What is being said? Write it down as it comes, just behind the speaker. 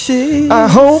I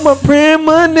hold my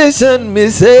premonition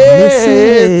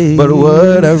misses, but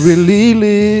what I really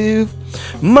live,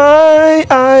 my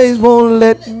eyes won't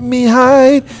let me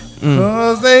hide.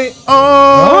 Cause they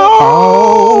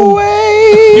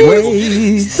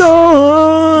always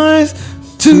stars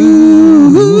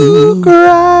to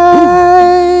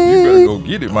cry. You better go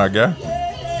get it, my guy.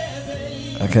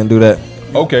 I can't do that.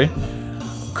 Okay.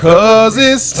 Cause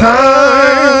it's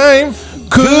time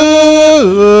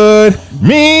could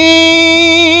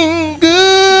mean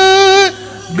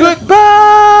goodbye.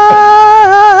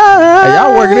 Hey,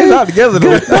 y'all working this out together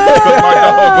though.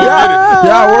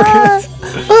 Y'all working this.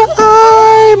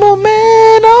 I'm a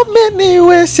man of many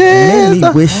wishes.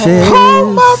 All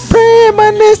my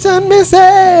premonition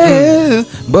misses,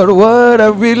 but what I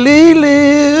really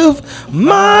live,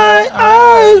 my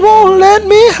eyes won't let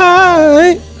me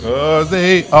hide. Cause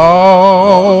they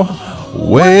always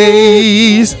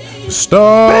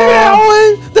start.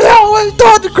 They always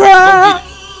start to cry.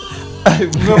 Hey,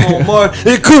 remember, Mark,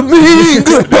 it could mean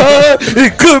goodbye.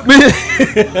 It could mean.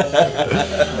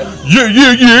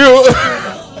 Yeah.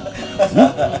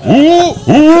 Ooh,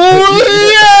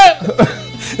 yeah.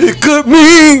 It could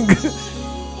mean.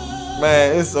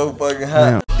 Man, it's so fucking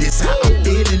hot. This how I'm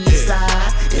feeling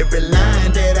inside. Every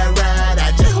line that I ride,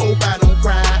 I just hope I don't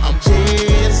cry. I'm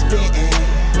just spitting.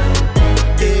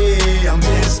 Yeah, I'm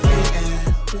just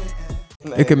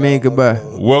spitting. It could mean goodbye.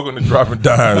 Welcome to Dropping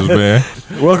Dimes, man.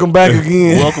 Welcome back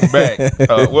again. Welcome back.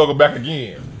 Welcome back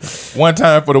again. One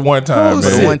time for the one time,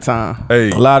 man. One time.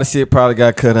 Hey, A lot of shit probably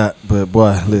got cut out, but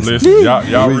boy, listen.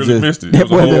 y'all We really just- missed it. that It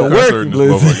was a boy whole been concert in working,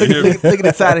 this motherfucker. You hear me? Look at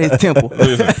the side of his temple.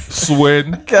 Listen,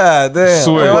 sweating. God damn.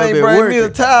 Swear. Why ain't bring me a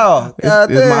towel? God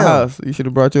It's my damn. house. You should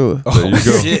have brought yours. There you go.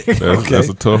 shit. That's Okay.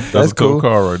 a tough. That's a cool. tough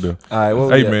car right there. All right, what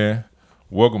we Hey got? man,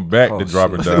 welcome back to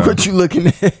Dropping Dimes. What you looking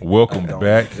at? Welcome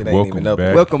back. It ain't Welcome even up.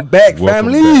 back. Welcome back,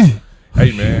 Welcome family. back.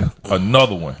 Hey man,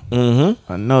 another one.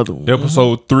 Another one.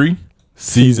 Episode 3,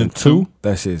 season 2.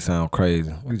 That shit sound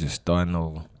crazy. We just starting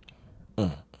over.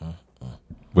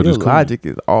 But Your it's cool. logic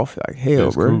is off like hell,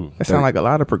 It's bro. cool. That sound like a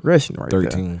lot of progression right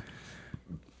 13.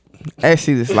 there.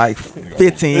 Actually, it's like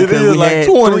 15. It 'cause is we like had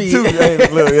 22. 3. Hey,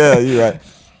 look, yeah, you right.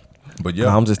 But No,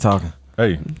 yeah, I'm just talking.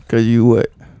 hey, Cause you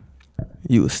what?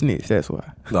 You a snitch. That's why.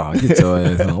 No, get your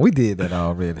ass on. We did that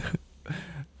already.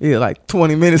 Yeah, like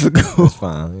 20 minutes ago. It's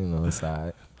fine. You know, it's all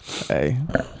right. Hey,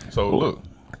 so look,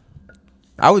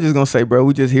 I was just gonna say, bro,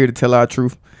 we just here to tell our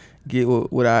truth, get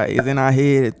what is in our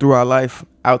head through our life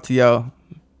out to y'all.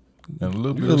 and a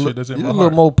little bit You're of shit that's in a my little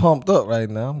heart. more pumped up right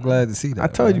now. I'm glad to see that. I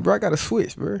told you, man. bro, I got a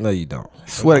switch, bro. No, you don't.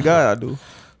 Swear to God, I do.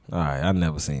 All right, I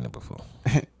never seen it before.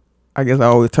 I guess I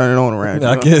always turn it on around. You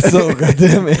I know? guess so. God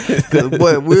damn it. Cause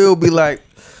boy, we'll be like,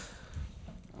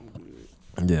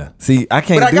 Yeah. See, I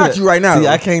can't. But I do got that. you right now, See, though.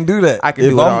 I can't do that. I can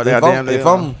do it all that damn day If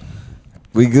long.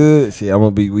 we good, shit, I'm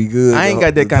gonna be. We good. I ain't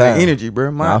got that kind of energy, bro.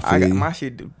 I My feel I got you. my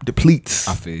shit depletes.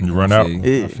 I feel You run I out. feel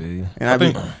Yeah. I feel you. And I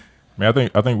think, man,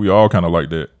 I think we all kind of like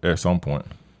that at some point,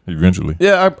 eventually.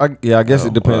 Yeah, I guess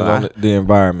it depends well, on the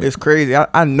environment. It's crazy.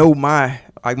 I know my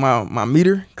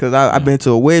meter because I've been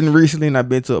to a wedding recently and I've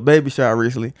been to a baby shower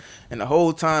recently, and the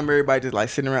whole time everybody just like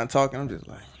sitting around talking. I'm just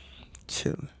like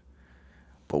chilling.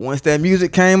 But once that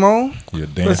music came on, Yeah,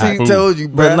 But damn. see, I told you,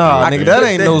 bro. But nah, I nigga, can that feel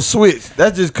ain't no switch.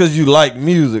 That's just cause you like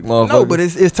music, motherfucker. No, but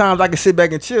it's times I can sit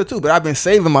back and chill too. But I've been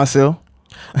saving myself.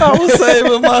 I was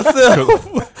saving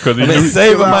myself. Because he I've been knew,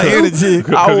 saving my energy.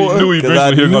 because he knew Cause I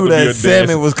eventually he was knew going to be that a salmon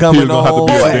dancing. was coming He was on. going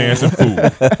to have to be a dancing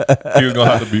fool. He was going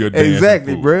to have to be a dancing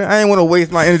Exactly, fool. bro. I ain't want to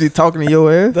waste my energy talking to your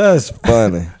ass. That's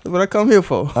funny. That's what I come here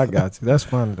for. I got you. That's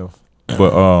funny though.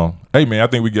 But hey man, I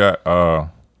think we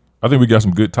got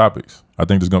some good topics. I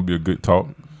think there's gonna be a good talk.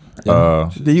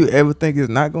 Do you ever think it's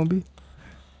not gonna be?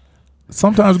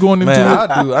 Sometimes going into Man,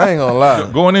 it, I ain't gonna lie.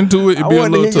 going into it, I it be a wanted to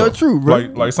little hear your tough. truth, bro.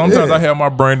 Like sometimes Yeah. I have my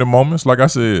branding moments. Like I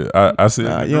said, I said,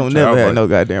 Nah, in the you don't group chat, I never was had like- no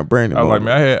goddamn branding. I was like,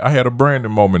 moment. man, I had a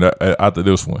branding moment after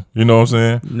this one. You know what I'm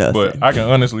saying? Nothing. But I can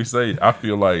honestly say I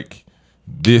feel like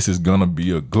this is gonna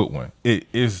be a good one. It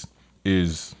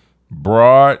is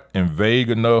broad and vague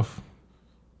enough,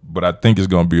 but I think it's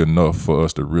gonna be enough for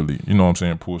us to really, you know what I'm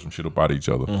saying, pull some shit up out of each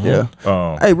other.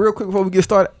 Yeah. Hey, real quick before we get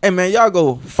started, hey man, y'all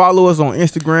go follow us on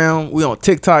Instagram. We on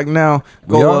TikTok now.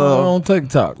 Go. We all on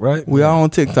TikTok, right? We all on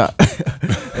TikTok.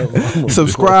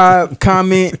 Subscribe,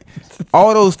 comment,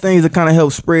 all those things that kind of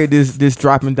help spread this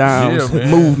dropping down Yeah, man.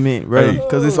 movement, bro. Hey.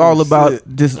 Because it's all about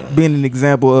just being an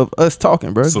example of us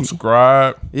talking, bro.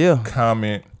 Subscribe, Yeah.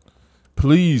 comment,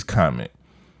 please comment,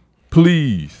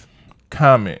 please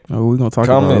comment. Oh, we're gonna talk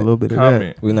about a little bit of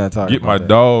Comment. We're not talking. Get my about that.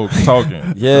 dog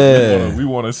talking. Yeah. we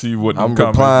want to see what I'm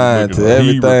them comments replying looking to like. He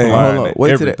everything. replying that. to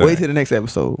Wait everything. till the next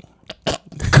episode.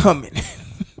 Coming.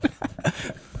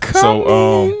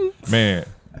 So man,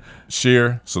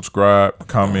 share, subscribe,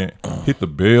 comment, hit the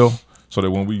bell so that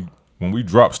when we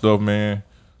drop stuff, man,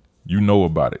 you know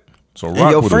about it. So rock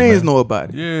And your with friends us, man. know about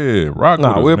it. Yeah, rock with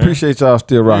us, we man. appreciate y'all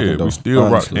still rocking, Yeah, though. we still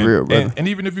rock. honestly. And, Real, brother. and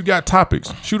even if you got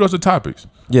topics, shoot us the topics.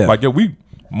 Yeah. Like, we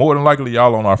more than likely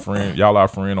y'all our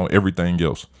friend on everything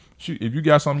else. Shoot, if you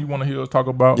got something you want to hear us talk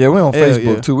about, Yeah, we on Hell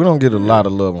Facebook yeah. too. We don't get a lot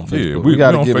of love on Facebook. yeah, we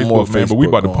got to on get Facebook, more Facebook, man. But we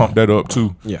about to going. pump that up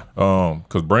too. Yeah.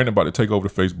 Because Brandon about to take over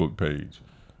the Facebook page,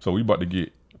 so we about to get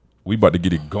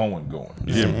it going.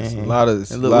 You hear me? It's a lot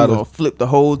of, And look, we're gonna flip the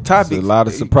whole topic. it's a lot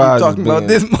of Keep surprises. talking about being-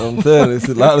 this. I'm telling you, it's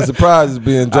a lot of surprises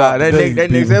being dropped. That today,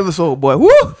 next people. episode, boy. Woo!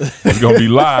 It's gonna be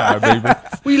live, baby.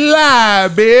 We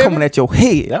live, baby. Coming at your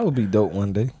head. That would be dope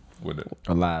one day. With it.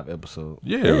 A live episode.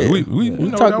 Yeah, we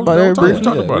know talked that about we it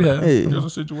talk briefly. about Yeah, it. yeah. Here's a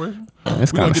situation.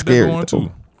 It's We gonna kind of get scary. that going though.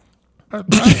 too.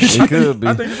 It could be.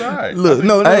 I think it's all right. Look,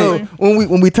 no. Hey.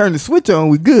 When we turn the switch on,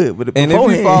 we good. But And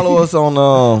if you follow us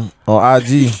on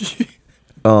IG,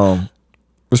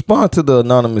 respond to the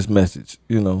anonymous message.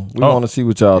 You know, we Oh. want to see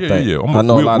what y'all Yeah, think. yeah. I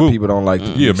know a lot of we'll- people don't like. to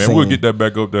Yeah, be man, we'll seen. get that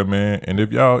back up there, man. And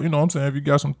if y'all, you know what I'm saying, if you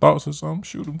got some thoughts or something,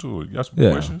 shoot them to it. You got some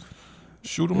Yeah. questions,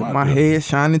 shoot them out my there. head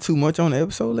shining too much on the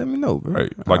episode, let me know, bro.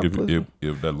 Right. Like I'll if, put-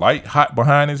 if the light hot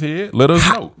behind his head, let us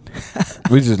know.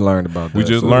 We just learned about that. We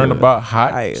just so, learned yeah. about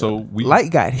hot, Hey, so we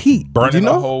light got heat. Did burning you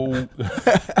know? a hole,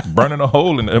 burning a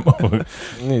hole in that.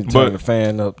 You need to But- turn the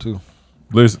fan up too.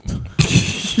 Listen,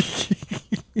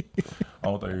 I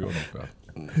don't think you go no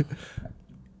faster.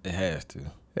 It has to.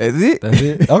 That's it. That's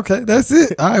it. Okay, that's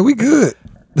it. All right, we good.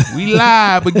 We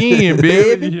live again,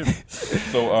 baby.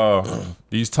 So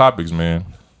these topics, man,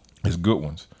 is good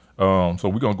ones. So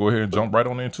we're gonna go ahead and jump right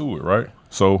on into it, right?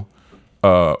 So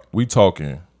we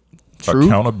talking Truth?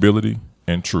 accountability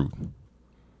and truth.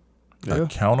 Yeah.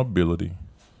 Accountability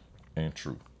and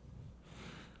truth.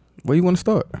 Where you want to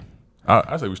start?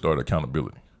 I say we start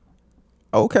accountability.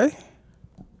 Okay.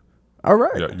 All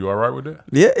right. Yeah, you all right with that?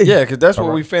 Yeah. Yeah, because that's All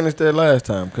what right. we finished there last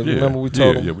time. Because Yeah. remember we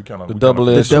told Yeah, them we kinda- the we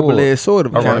double-edged The sword. double-edged sword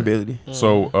of All right. accountability.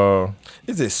 So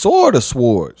Is it sword or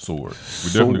sword? sword. We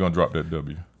definitely gonna drop that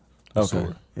W. Okay.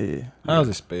 Sword. Yeah. How's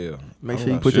it spelled? Make I'm sure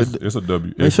you not put your It's a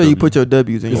W. make sure you put your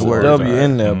W's in It's your a words. W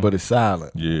in there, Mhm. but it's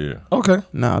silent. Yeah, Okay.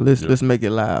 Nah, let's make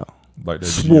it loud. like that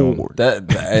G on,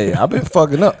 Sword. Hey, I've been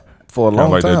fucking up for a kinda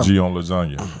long like time. that G on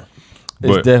lasagna.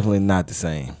 It's But definitely not the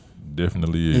same.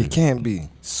 definitely is. It can't be.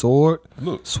 Sword.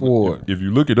 Look, Sword. If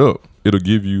you look it up, it'll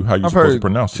give you how you're I've supposed to heard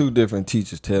pronounce two it. different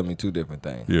teachers tell me two different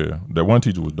things. Yeah, that one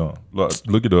teacher was dumb.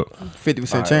 Look it up.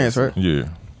 50% chance, right? Yeah.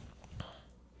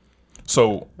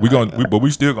 So but we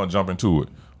still gonna jump into it.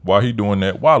 While he doing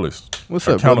that, Wallace, What's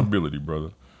up, brother? accountability, brother.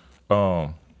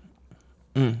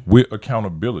 With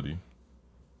accountability,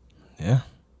 Yeah.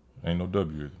 ain't no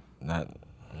W. Not.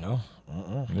 No.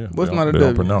 Yeah, What's they not a don't- They don't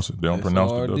W? pronounce it. They don't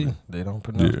pronounce the SRD. W. They don't Yeah,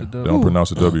 pronounce the they W. don't pronounce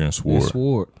the W in sword. It's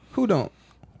sword. Who don't?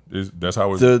 That's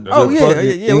how it's. The- that's Oh how- yeah, fucking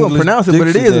we don't English pronounce it, but it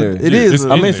is. dictionary. It Yeah, is. it's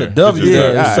I mean, in it's a there. W. It's Yeah, just-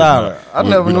 it's yeah, silent. I we-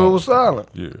 never we knew it don't- was silent.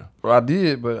 Yeah, Well, I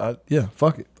did, but yeah,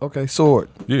 fuck it. Okay, sword.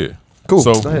 yeah. Cool.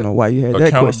 So Go I don't ahead. know why you had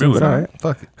that question, but all right.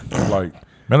 Fuck it. like,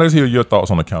 man, let's hear your thoughts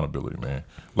on accountability, man.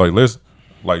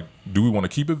 Like, do we want to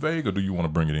keep it vague or do you want to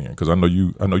bring it in? Because I know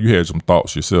you had some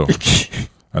thoughts yourself.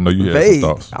 I know you had Vague. some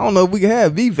thoughts. I don't know if we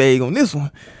can be vague on this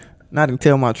one. Not even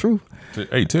tell my truth.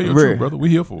 Hey, tell your Bruh. truth, brother. We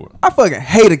here for it. I fucking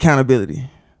hate accountability,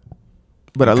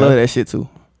 but I Okay. love that shit too.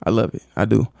 I love it. I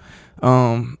do.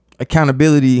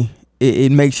 Accountability,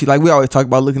 it makes you, like we always talk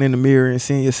about looking in the mirror and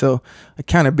seeing yourself.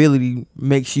 Accountability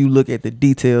makes you look at the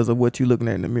details of what you're looking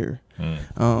at in the mirror.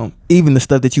 Even the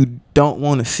stuff that you don't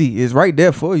want to see is right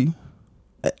there for you.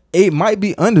 It might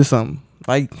be under something.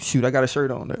 Like, shoot, I got a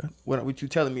shirt on there. What you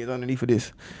telling me is underneath of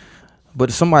this. But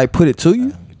if somebody put it to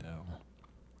you,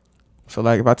 so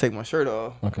like if I take my shirt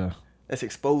off, Okay. that's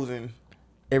exposing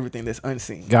everything that's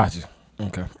unseen. Gotcha.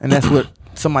 Okay. And that's what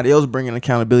somebody else bringing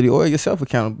accountability or yourself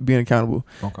being accountable.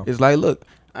 Okay. It's like, look,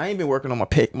 I ain't been working on my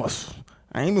pec muscle.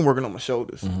 I ain't been working on my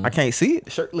shoulders. I can't see it.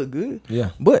 The shirt look good. Yeah.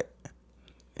 But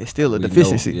it's still a We know-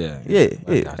 deficiency. yeah. Yeah.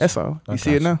 I got That's you. all. I You see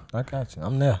got it now? I got you.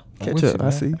 I'm there. I'm Catch with up. you, I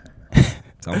man. see.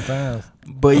 Sometimes.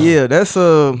 But yeah, that's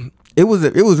it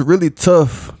was really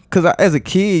tough because as a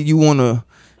kid you wanna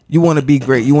be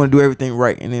great, you wanna do everything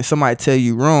right, and then somebody tell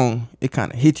you wrong, it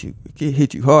kind of hit you. It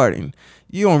hit you hard, and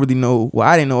you don't really know. Well,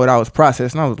 I didn't know what I was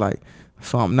processing. I was like,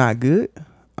 so I'm not good.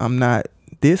 I'm not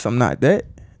this. I'm not that.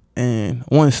 And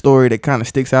one story that kind of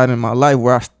sticks out in my life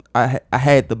where I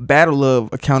had the battle of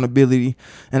accountability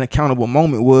and accountable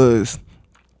moment was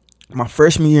my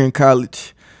freshman year in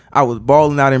college. I was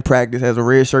balling out in practice as a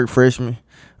redshirt freshman.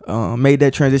 Made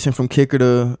that transition from kicker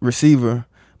to receiver,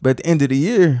 But at the end of the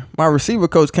year, my receiver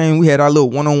coach came. We had our little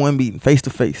one-on-one meeting, face to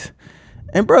face.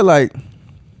 And bro, like,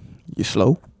 you're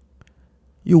slow,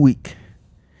 you're weak.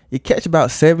 You catch about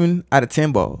 7 out of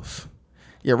 10 balls.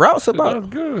 Your routes about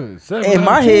good. In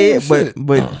my head, but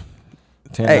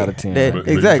 10 hey, out of 10. that- But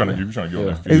exactly. You trying to get on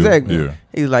that field. Exactly. Yeah.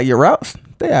 He's like, your routes,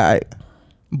 they all right.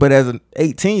 But as an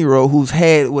 18-year-old who's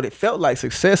had what it felt like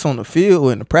success on the field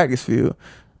or in the practice field,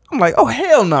 I'm like, oh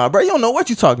hell nah, bro. You don't know what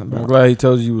you're talking I'm about. glad he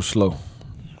told you was slow.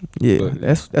 Yeah, But-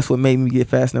 that's what made me get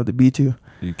fast enough to beat you.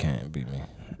 You can't beat me.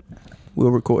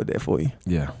 We'll record that for you.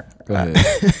 Yeah. Go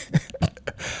ahead.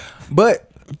 But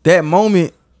that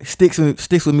moment sticks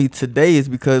with me today is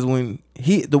because when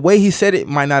the way he said it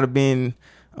might not have been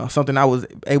something I was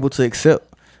able to accept,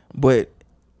 but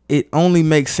it only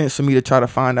makes sense for me to try to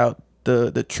find out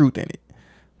the truth in it.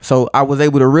 So I was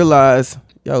able to realize,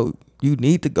 yo, you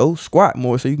need to go squat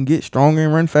more so you can get stronger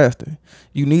and run faster.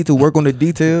 You need to work on the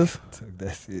details. Took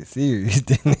that shit serious,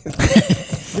 didn't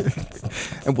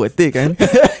it? And boy, thick, ain't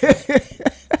it?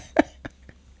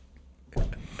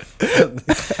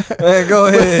 Man, go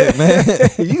ahead, man.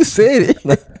 You said it.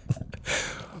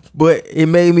 But it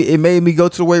made me go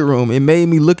to the weight room. It made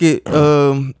me look at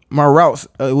my routes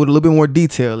with a little bit more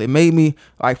detail. It made me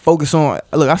like focus on.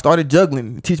 Look, I started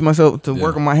juggling, teach myself to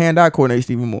work on my hand-eye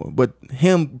coordination even more. But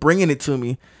him bringing it to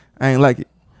me, I ain't like it.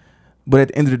 But at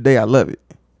the end of the day, I love it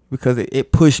because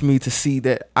it pushed me to see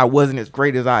that I wasn't as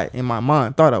great as I in my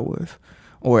mind thought I was,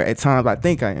 or at times I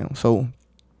think I am. So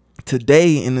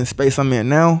today, in the space I'm in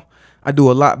now, I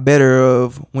do a lot better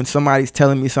of when somebody's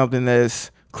telling me something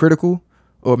that's critical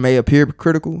or may appear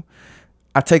critical.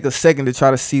 I take a second to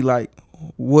try to see like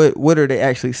what are they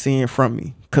actually seeing from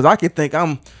me, because I could think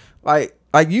I'm like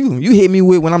you hit me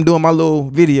with when I'm doing my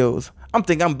little videos. I'm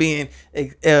thinking I'm being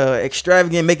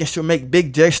extravagant, make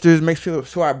big gestures, make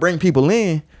sure I bring people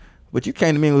in. But you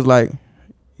came to me and was like,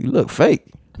 you look fake.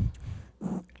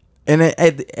 And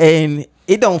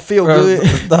it don't feel good.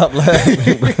 Stop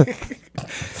laughing, bro.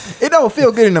 It don't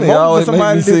feel good in the They moment always for make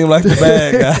somebody me to seem like the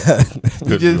bad guy.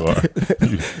 Yes, just- you are.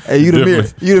 Hey, you the mirror.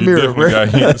 You the mirror, bro. Got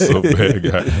hints of bad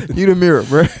guy. You the mirror,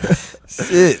 bro.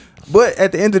 Shit. But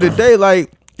at the end of the day,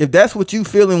 like, if that's what you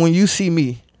feeling when you see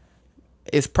me,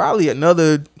 it's probably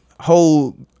another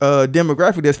whole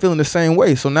demographic that's feeling the same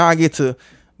way. So now I get to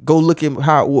go look at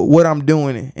what I'm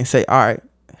doing and say, all right,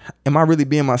 am I really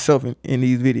being myself in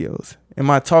these videos? Am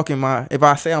I talking if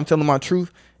I say I'm telling my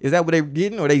truth, is that what they're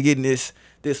getting, or they getting this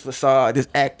facade, this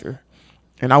actor?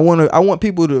 And I want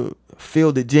people to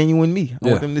feel the genuine me. I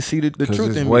want them to see the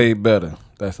truth in me. Way better.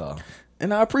 That's all.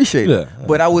 And I appreciate Yeah. it.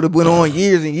 But I would have went on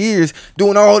years and years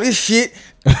doing all this shit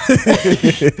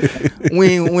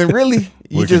when really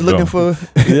you Looking just looking dumb. for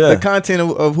the content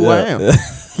of who I am.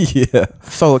 Yeah.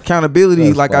 So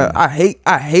accountability, That's like funny.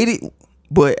 I hate it,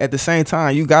 but at the same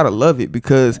time you gotta love it,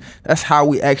 because that's how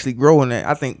we actually grow in that.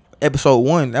 I think episode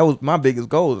 1, that was my biggest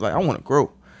goal. Is like, I want to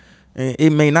grow. And it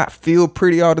may not feel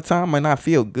pretty all the time, might not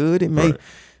feel good. It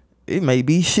may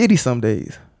be shitty some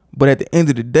days. But at the end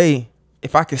of the day,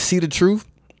 if I can see the truth,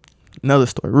 another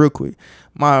story real quick.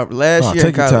 My last year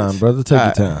in Take your college. time, brother.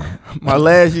 Take your Alright. time. My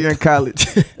last year in college.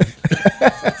 Go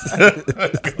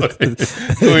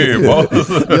ahead, boss.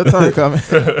 Your turn coming.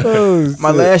 Oh,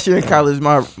 My last year in college,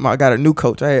 I got a new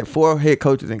coach. I had 4 head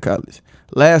coaches in college.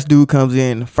 Last dude comes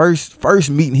in, first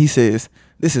meeting, he says,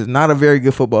 this is not a very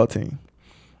good football team.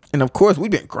 And of course,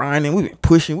 we've been grinding, we've been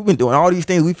pushing, we've been doing all these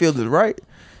things we feel is right.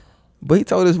 But he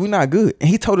told us we're not good. And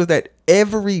he told us that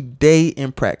every day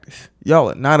in practice.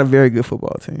 Y'all are not a very good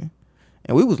football team.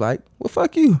 And we was like, well,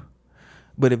 fuck you.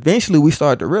 But eventually we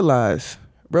started to realize,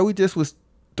 bro, we just was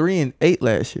 3-8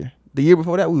 last year. The year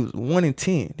before that, we was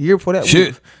 1-10. The year before that,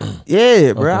 Shit.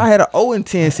 yeah, bro. I had an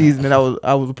 0-10 season that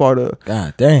I was a part of.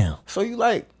 God damn. So you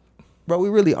like, bro, we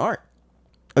really aren't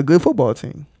a good football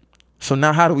team. So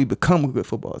now how do we become a good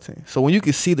football team? So when you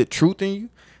can see the truth in you,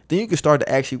 then you can start to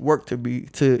actually work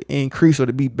to increase or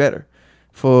to be better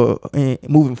for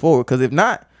moving forward. Because if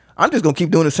not, I'm just gonna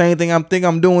keep doing the same thing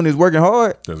I'm doing is working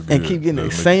hard That's and good. keep getting the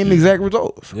That'll make same it easy. exact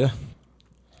results. Yeah.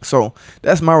 So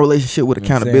that's my relationship with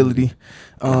accountability.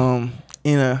 I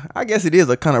guess it is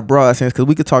a kind of broad sense, because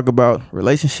we could talk about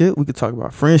relationship, we could talk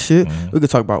about friendship, we could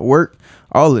talk about work,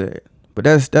 all of that. But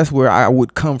that's where I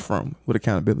would come from with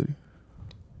accountability.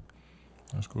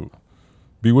 That's cool.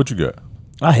 B, what you got?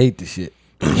 I hate this shit.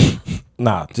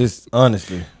 Nah, just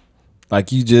honestly.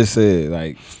 Like you just said,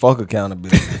 like, fuck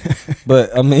accountability.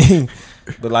 But I mean,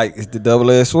 like, it's the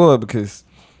double-edged sword, because,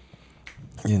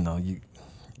 you know,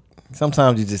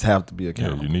 sometimes you just have to be Yeah,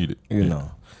 accountable. you need it. You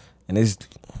know. And it's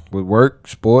with work,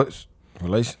 sports,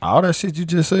 relation, all that shit you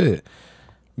just said.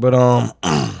 But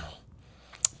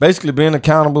basically being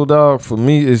accountable, dog, for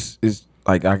me is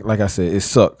like I said, it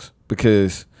sucks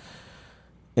because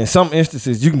in some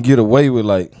instances you can get away with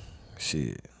like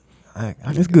shit.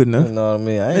 It's good enough. You know what I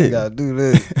mean? I ain't gotta do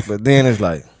this, but then it's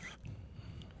like,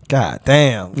 God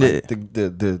damn, like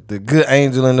the good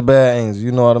angel and the bad angel.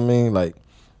 You know what I mean? Like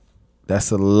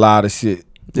that's a lot of shit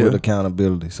with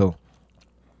accountability. So,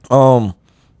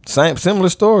 similar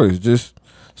stories, just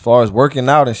as far as working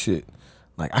out and shit.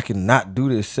 Like I cannot do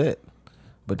this set,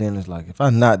 but then it's like if I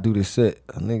not do this set,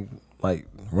 a nigga like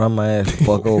run my ass the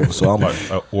fuck over. So I'm like,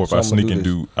 or if I sneak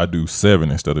and I do 7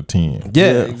 instead of 10.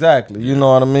 Yeah, exactly. You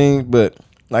know what I mean? But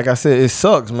like I said, it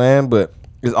sucks, man. But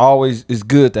it's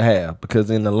good to have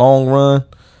because in the long run,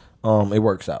 it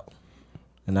works out.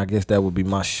 And I guess that would be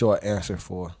my short answer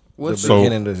for the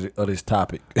beginning of this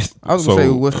topic. I was gonna say,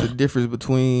 what's the difference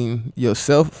between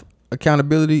yourself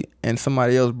accountability and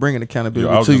somebody else bringing accountability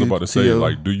to you? I was just about to say,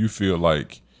 like, do you feel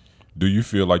like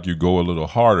you go a little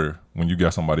harder when you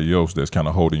got somebody else that's kind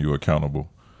of holding you accountable?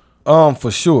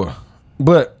 For sure.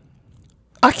 But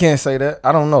I can't say that.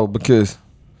 I don't know because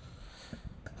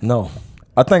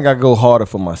I think I go harder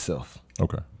for myself.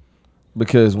 Okay.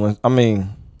 Because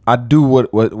I do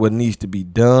what needs to be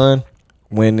done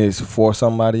when it's for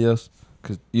somebody else,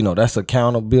 because that's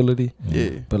accountability.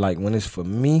 Yeah. But like when it's for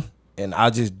me and I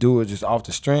just do it just off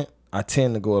the strength, I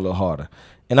tend to go a little harder.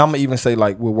 And I'm gonna even say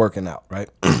like we're working out, right?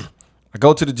 I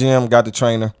go to the gym, got the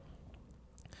trainer.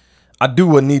 I do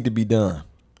what need to be done.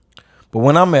 But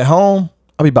when I'm at home,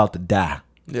 I be about to die.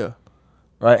 Yeah.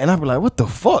 Right? And I be like, what the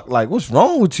fuck? Like, what's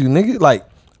wrong with you, nigga? Like,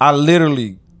 I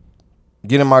literally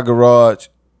get in my garage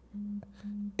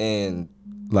and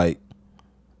like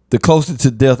the closer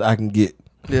to death I can get.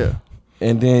 Yeah.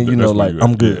 And then, like,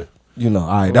 I'm good. Yeah. All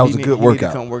right, that was a good workout. Need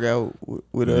to come work out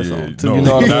with us on too. No, You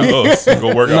know what I mean? not us.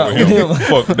 Go work out with him.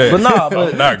 Fuck that. But nah,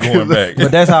 but I'm not going back.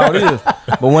 But that's how it is.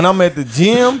 But when I'm at the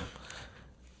gym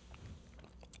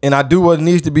and I do what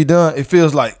needs to be done, it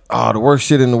feels like, the worst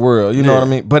shit in the world. You know what I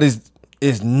mean? But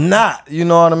it's not. You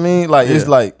know what I mean? Like it's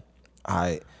like, all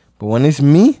right. But when it's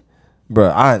me, bro,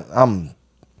 I'm.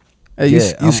 Hey,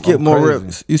 you skip more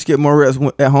reps. You skip more reps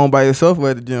at home by yourself or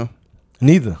at the gym?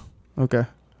 Neither. Okay.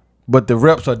 But the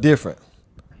reps are different.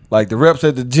 Like the reps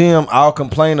at the gym, I'll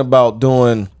complain about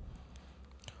doing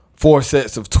 4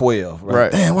 sets of 12.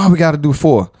 Right? Damn, why we got to do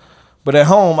 4? But at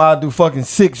home, I'll do fucking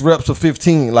 6 reps of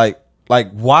 15. Like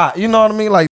why? You know what I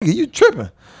mean? Like you tripping.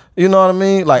 You know what I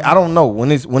mean? Like I don't know.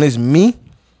 When it's me,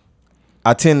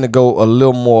 I tend to go a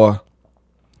little more,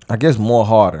 I guess more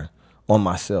harder on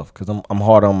myself because I'm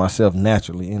harder on myself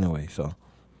naturally anyway. So,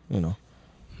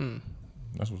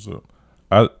 That's what's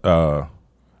up.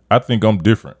 I think I'm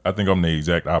different. I think I'm the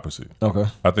exact opposite. Okay.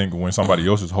 I think when somebody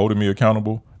else is holding me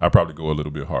accountable, I probably go a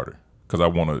little bit harder because I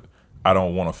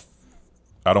don't want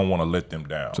to let them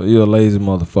down. So you're a lazy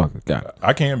motherfucker. Got it.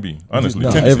 I can be, honestly.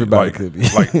 No, everybody could be.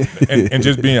 Like, and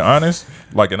just being honest,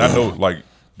 like, and I know, like,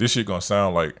 this shit gonna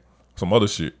sound like some other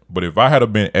shit, but if I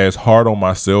had been as hard on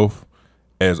myself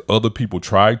as other people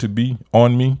tried to be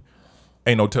on me,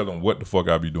 ain't no telling what the fuck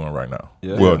I be doing right now.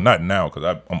 Yeah. Well, not now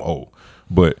because I'm old,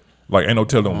 but like ain't no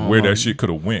telling where that shit could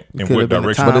have went and what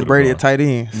direction. Tom Brady at tight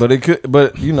end. But it could.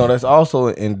 But that's also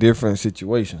in different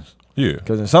situations. Yeah.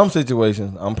 Because in some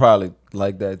situations, I'm probably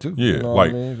like that too. Yeah. You know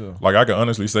like, what I mean? like I can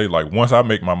honestly say, like once I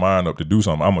make my mind up to do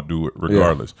something, I'm gonna do it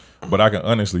regardless. Yeah. But I can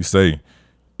honestly say,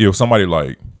 if somebody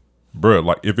like, bruh,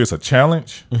 like if it's a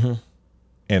challenge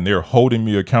and they're holding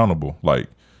me accountable, like,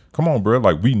 come on, bruh,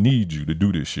 like we need you to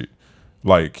do this shit,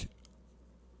 like.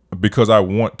 Because I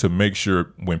want to make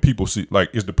sure when people see, like,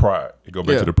 it's the pride. It go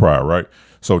back to the pride, right?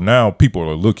 So now people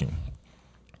are looking,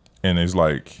 and it's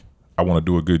like, I want to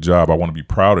do a good job. I want to be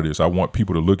proud of this. I want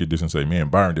people to look at this and say, man,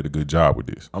 Byron did a good job with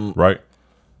this, right?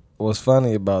 What's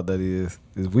funny about that is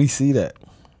we see that,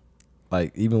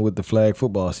 like, even with the flag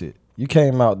football shit. You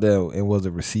came out there and was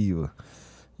a receiver.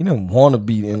 You don't want to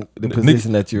be in the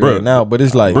position that you're in now, but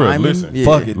it's like, listen,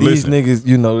 fuck it. These niggas,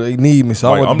 they need me,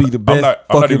 so I want to be the best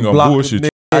fucking blocker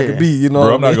I could be,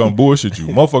 Bro, I'm not gonna bullshit you.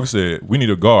 Motherfucker said we need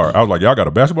a guard. I was like, y'all got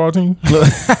a basketball team?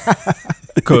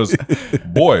 Because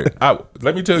boy,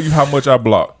 let me tell you how much I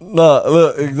blocked. No,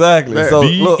 look, exactly. So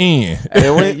look,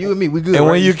 and when you and me, we good. And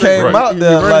when you came out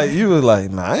there, like you was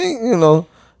like, nah, I ain't,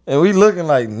 and we looking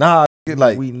like, nah,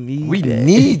 like we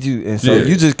need you, and so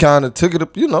you just kind of took it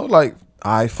up, like.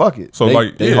 All right, fuck it. So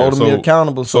they holding me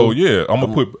accountable. So yeah, I'm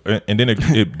gonna put, and then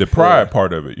the pride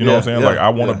part of it. You know what I'm saying? Like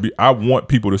I want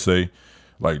people to say,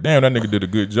 like, damn, that nigga did a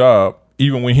good job,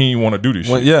 even when he didn't want to do this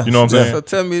shit. You know what I'm saying? So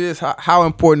tell me this: how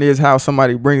important is how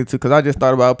somebody brings it to? Because I just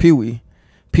thought about Pee Wee.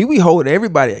 Pee Wee hold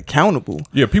everybody accountable.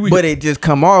 Yeah, Pee Wee. But it just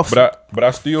come off. But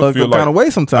I still feel like kind of way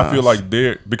sometimes. I feel like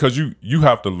there because you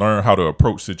have to learn how to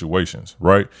approach situations,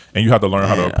 right? And you have to learn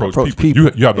how to approach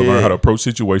people. You have to learn how to approach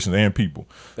situations and people.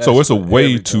 So it's a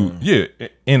way to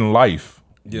in life,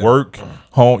 work,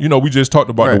 home. You know, we just talked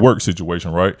about the work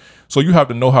situation, right? So you have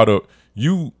to know how to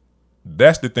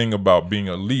That's the thing about being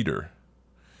a leader.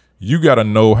 You got to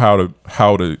know how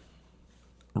to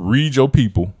read your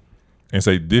people and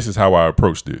say, this is how I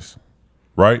approach this,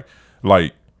 right?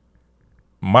 Like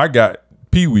my guy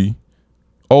Pee Wee,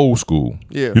 old school.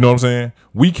 Yeah, you know what I'm saying.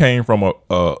 We came from a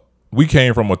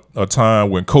time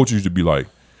when coaches used to be like,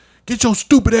 get your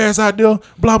stupid ass out there,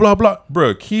 blah blah blah,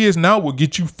 bro. Kids now will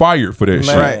get you fired for that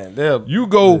shit. Right. You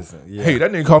go, hey,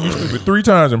 that nigga called me stupid 3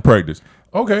 times in practice.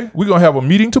 Okay, we're gonna have a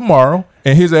meeting tomorrow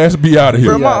and his ass be out of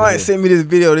here. Bro, my aunt sent me this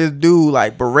video of this dude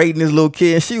like berating this little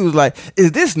kid, and she was like,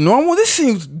 is this normal? This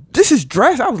is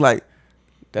drastic. I was like,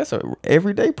 that's a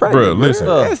everyday practice. Bro, listen.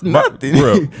 That's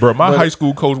nothing. Bro, my high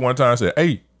school coach one time said,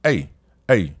 hey,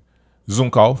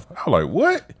 Zumkov. I was like,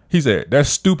 what? He said, that's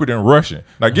stupid in Russian.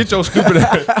 Now get your stupid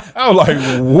ass. I was like,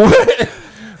 what?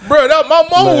 Bro, my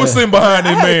mom was sitting behind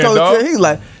that man, dog. He's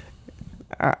like,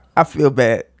 I feel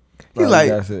bad. He's like,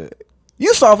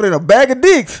 you softer than a bag of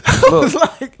dicks. I was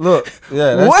like,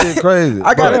 that what? shit crazy.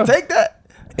 I gotta take that.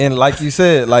 And like you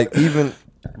said, like even,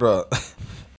 bro,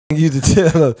 you to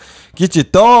tell her, get your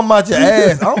thumb out your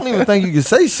ass. I don't even think you can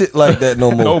say shit like that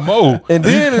no more. No more. And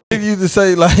then if you to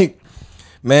say like,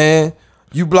 man,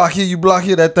 you block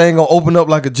here, that thing gonna open up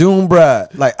like a June bride.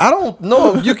 Like I don't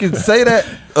know if you can say that.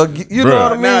 You know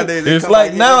what I mean? Nowadays, it's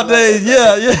like nowadays,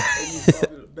 yeah.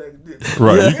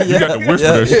 Right, you got to whisper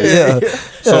that shit.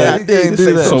 So it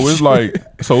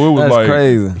was that's like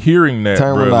crazy. Hearing that,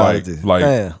 bro,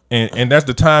 like and that's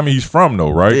the time he's from, though,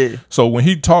 right? Yeah. So when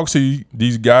he talks to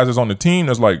these guys that's on the team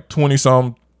that's like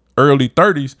 20-some, early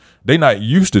 30s, they not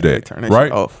used to that,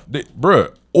 right? Off.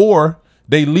 Bruh, or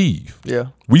they leave. Yeah,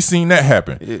 we seen that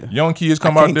happen. Yeah. Young kids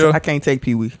come out there. I can't take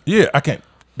Pee Wee. Yeah, I can't.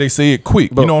 They say it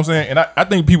quick, you know what I'm saying? And I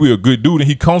think Pee Wee a good dude, and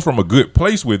he comes from a good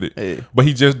place with it. Yeah. But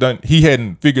he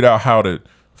hadn't figured out how to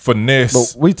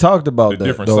finesse. But we talked about the that,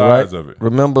 different though, sides right? of it.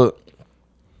 Remember,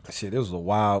 shit, it was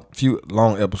a few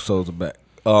long episodes back.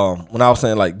 When I was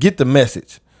saying like, get the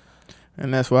message,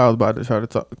 and that's what I was about to try to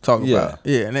talk about.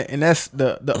 Yeah, and that's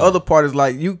the other part is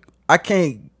like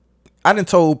I done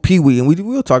told Pee Wee, and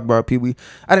we'll talk about Pee Wee.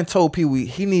 I done told Pee Wee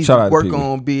he needs to work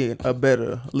on being a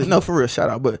better. No, for real, shout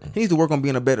out. But he needs to work on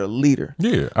being a better leader.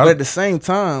 Yeah, but at the same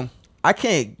time, I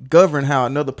can't govern how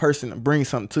another person brings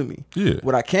something to me. Yeah,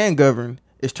 what I can govern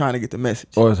is trying to get the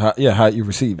message. Or how you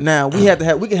receive it. Now we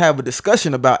can have a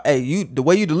discussion about, hey, the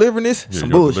way you delivering this, some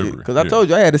bullshit. Because I told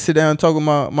you I had to sit down and talk with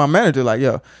my manager. Like,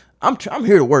 yo, I'm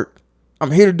here to work. I'm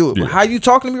here to do it. But how you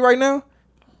talking to me right now?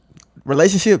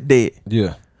 Relationship dead.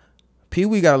 Yeah. Pee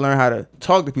Wee got to learn how to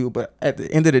talk to people, but at the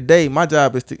end of the day, my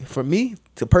job is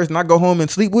the person I go home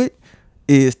and sleep with,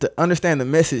 is to understand the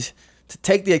message, to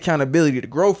take the accountability to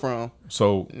grow from.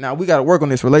 So now we got to work on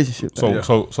this relationship. So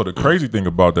the crazy thing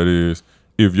about that is,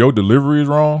 if your delivery is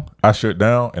wrong, I shut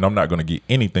down, and I'm not going to get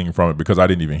anything from it because I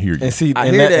didn't even hear you. And see,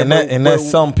 that's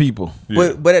some people.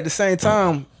 But at the same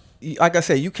time, like I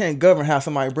said, you can't govern how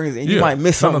somebody brings it, and you might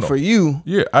miss something for you.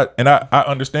 Yeah, I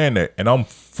understand that, and I'm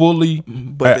fully,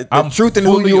 but I'm truth in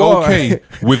fully who you okay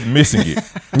with missing it.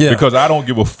 because I don't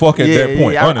give a fuck at that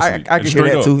point. Honestly, I can hear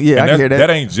that too. Yeah, I can hear that. That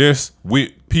ain't just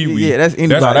with Pee Wee. Yeah, that's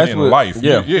anybody. That's in life.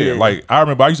 Yeah. Like I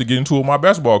remember, I used to get into it with my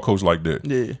basketball coach like that.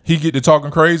 Yeah, he get to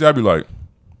talking crazy. I'd be like,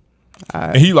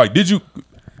 and he like, did you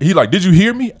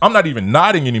hear me? I'm not even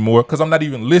nodding anymore because I'm not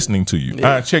even listening to you.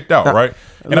 I checked out, right?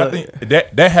 And I think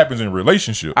that happens in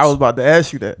relationships. I was about to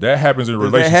ask you that. That happens in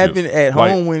relationships. That happen at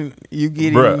home when you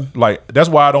get in. Like that's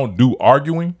why I don't do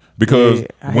arguing, because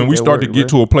when we start to get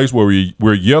to a place where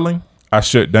we're yelling, I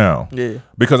shut down. Yeah.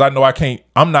 Because I know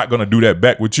I'm not gonna do that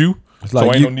back with you. It's like,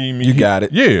 so ain't no need me. You got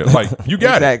it. Yeah, like you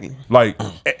got exactly. it. Like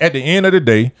at the end of the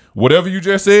day, whatever you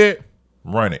just said,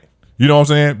 run it. You know what I'm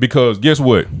saying? Because guess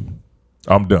what?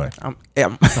 I'm done. I'm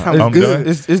done.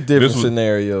 It's different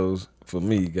scenarios for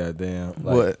me. Goddamn.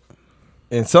 Like, what?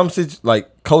 In some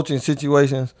like coaching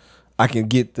situations, I can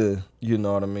get you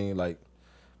know what I mean, like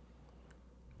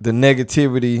the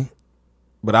negativity,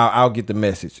 but I'll get the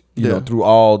message. You know, through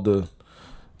all the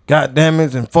goddamn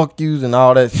it and fuck yous and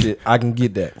all that shit. I can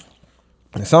get that.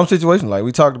 In some situations, like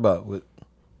we talked about with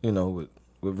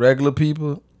regular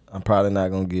people, I'm probably not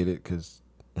gonna get it because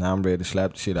now I'm ready to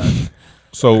slap the shit out of you.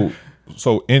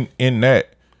 So in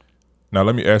that, now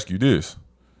let me ask you this: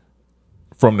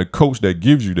 from the coach that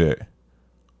gives you that,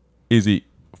 is it,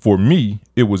 for me,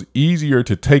 it was easier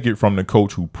to take it from the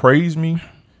coach who praised me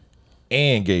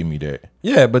and gave me that.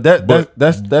 Yeah, but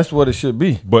that's what it should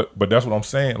be. But that's what I'm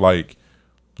saying. Like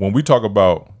when we talk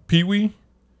about Pee Wee,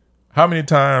 how many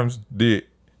times did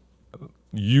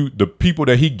the people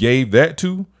that he gave that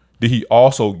to, did he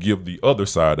also give the other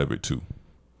side of it to?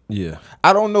 Yeah.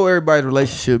 I don't know everybody's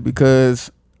relationship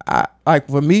because like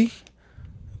for me,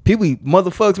 Pee Wee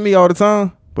motherfucks me all the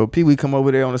time. But Pee Wee come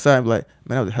over there on the side and be like,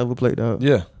 man, that was a hell of a play, dog.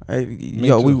 Yeah. Hey,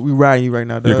 yo, we riding you right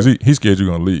now, dog. Yeah, because he's scared you're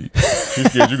going to leave.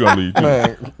 He's scared you're going to leave, too.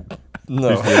 Man, no.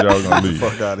 He's scared y'all going to leave.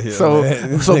 Fuck out of here. So,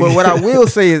 man. but what I will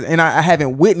say is, and I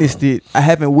haven't witnessed it, I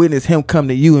haven't witnessed him come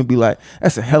to you and be like,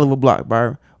 that's a hell of a block,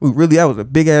 Byron. That was a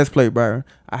big-ass play, Byron.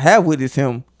 I have witnessed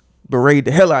him berate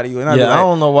the hell out of you. And I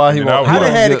don't know why he won't. I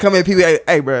done had to come at people,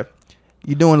 hey, bro,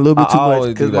 you doing a little bit too much.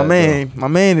 Because my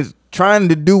man is trying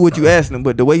to do what you asking him,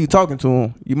 but the way you talking to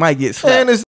him, you might get slapped. Man,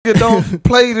 this nigga don't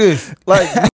play this. Like,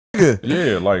 nigga.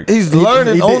 Yeah, like. He's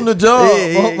learning on the job.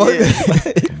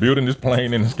 Yeah. Building this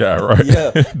plane in the sky, right?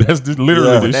 Yeah. That's just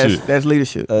literally this shit. That's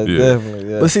leadership.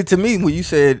 Definitely, yeah. But see, to me, when you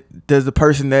said, does the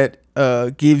person that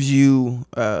gives you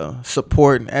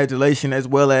support and adulation as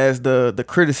well as the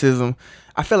criticism,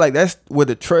 I feel like that's where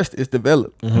the trust is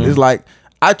developed. Mm-hmm. It's like,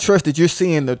 I trust that you're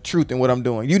seeing the truth in what I'm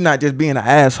doing. You're not just being an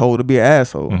asshole to be an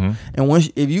asshole. Mm-hmm.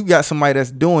 And if you got somebody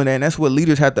that's doing that, and that's what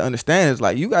leaders have to understand, is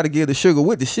like, you got to give the sugar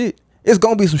with the shit. It's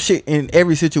going to be some shit in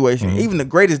every situation. Mm-hmm. Even the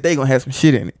greatest day going to have some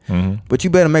shit in it. Mm-hmm. But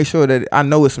you better make sure that I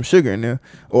know it's some sugar in there,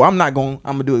 or I'm going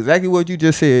to do exactly what you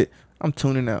just said. I'm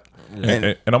tuning out.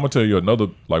 Yeah. And I'm going to tell you another,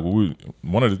 like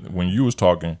when you was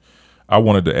talking, I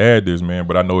wanted to add this, man,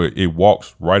 but I know it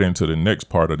walks right into the next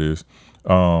part of this.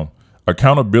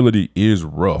 Accountability is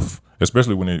rough,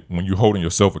 especially when you're holding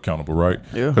yourself accountable, right?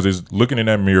 Yeah. Because it's looking in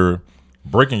that mirror,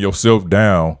 breaking yourself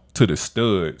down to the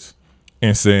studs,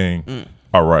 and saying,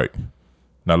 "All right,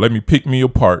 now let me pick me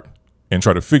apart and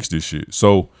try to fix this shit."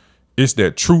 So it's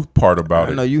that truth part about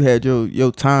it. I know you had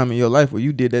your time in your life where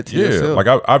you did that to yourself. Like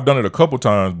I've done it a couple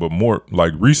times, but more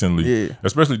like recently,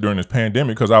 especially during this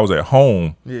pandemic, because I was at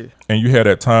home, and you had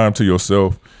that time to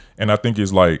yourself, and I think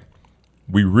it's like.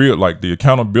 Like the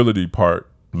accountability part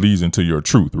leads into your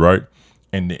truth, right?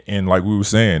 And like we were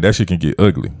saying, that shit can get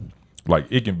ugly. Like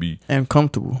it can be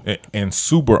uncomfortable and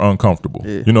super uncomfortable.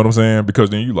 Yeah. You know what I'm saying?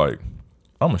 Because then you like,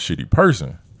 I'm a shitty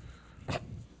person.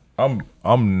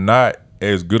 I'm not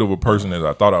as good of a person as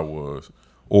I thought I was,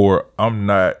 or I'm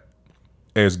not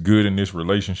as good in this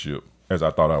relationship as I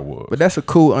thought I was. But that's a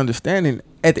cool understanding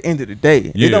at the end of the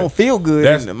day. Yeah. It don't feel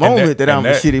good in the moment that I'm a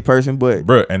shitty person, but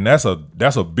bruh, and that's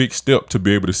a big step to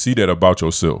be able to see that about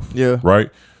yourself. Yeah. Right?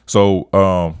 So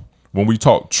when we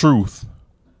talk truth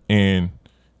in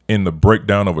the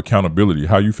breakdown of accountability,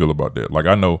 how you feel about that? Like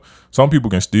I know some people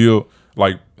can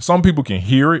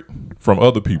hear it from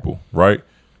other people, right?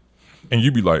 And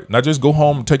you be like, now just go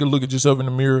home and take a look at yourself in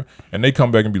the mirror, and they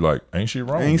come back and be like, ain't shit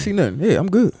wrong. I ain't see nothing. Yeah, I'm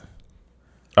good.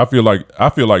 I feel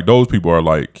like those people are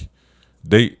like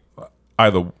they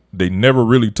never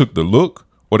really took the look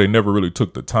or they never really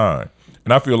took the time.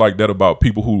 And I feel like that about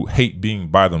people who hate being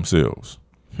by themselves.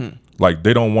 Like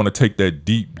they don't want to take that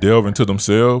deep delve into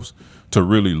themselves to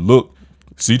really look,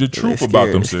 see the truth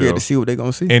about themselves. Scared to see what they're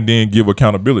gonna see. And then give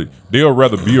accountability. They'll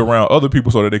rather be around other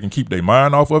people so that they can keep their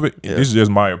mind off of it. Yeah. This is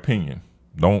just my opinion.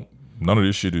 None of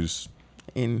this shit is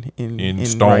in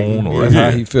stone or that's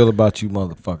how he feel about you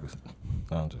motherfuckers.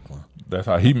 That's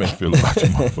how he may feel about you,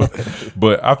 motherfucker.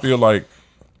 But I feel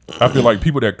like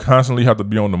people that constantly have to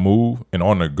be on the move and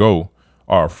on the go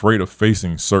are afraid of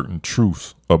facing certain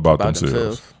truths about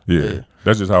themselves. Yeah,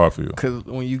 that's just how I feel. Because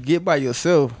when you get by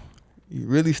yourself, you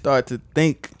really start to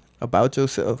think about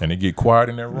yourself. And it get quiet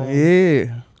in that room.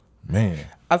 Yeah, man.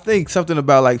 I think something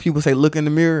about like people say look in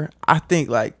the mirror. I think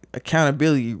like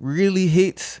accountability really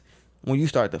hits when you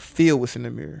start to feel what's in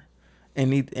the mirror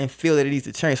and feel that it needs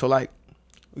to change. So like.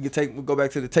 We'll go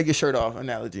back to the take your shirt off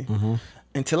analogy. Mm-hmm.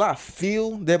 Until I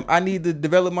feel that I need to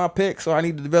develop my pecs, or I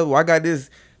need to develop, I got this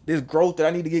growth that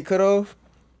I need to get cut off.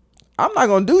 I'm not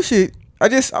gonna do shit. I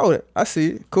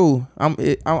see it. Cool.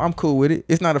 I'm cool with it.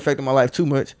 It's not affecting my life too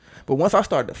much. But once I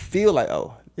start to feel like,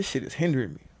 oh, this shit is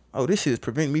hindering me. Oh, this shit is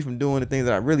preventing me from doing the things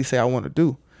that I really say I want to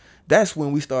do. That's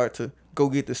when we start to go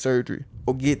get the surgery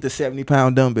or get the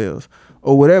 70-pound dumbbells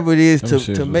or whatever it is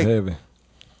to make. Heavy.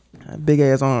 Big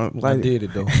ass arm. I did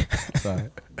it though. Sorry.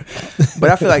 But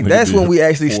I feel like that's when we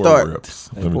actually start.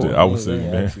 Let me tell you, I was saying,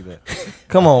 man.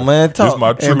 Come on, man. Talk. This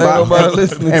my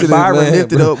truth. And Byron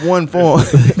lifted up one form.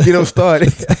 Get them started.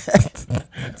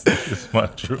 It's my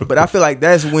truth. But I feel like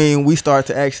that's when we start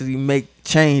to actually make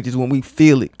changes, when we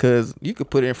feel it. Because you could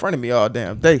put it in front of me all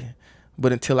damn day.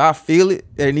 But until I feel it,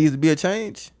 that it needs to be a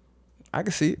change, I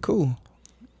can see it. Cool.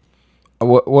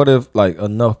 What if like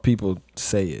enough people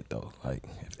say it though? Like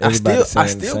if I everybody's still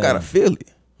saying gotta feel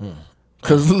it.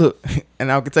 Cause look,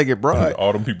 and I can take it broad.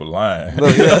 All them people lying.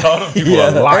 Look, yeah. All them people are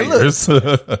Hey, look. liars.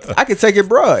 I can take it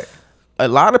broad. A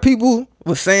lot of people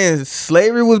was saying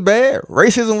slavery was bad,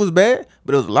 racism was bad,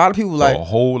 but there was a lot of people like, a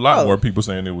whole lot oh, more people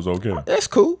saying it was okay. that's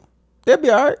cool. That'd be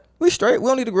all right. We straight. We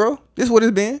don't need to grow. This is what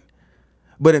it's been.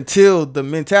 But until the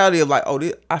mentality of like,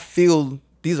 I feel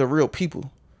these are real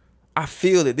people. I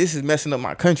feel that this is messing up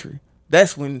my country.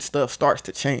 That's when stuff starts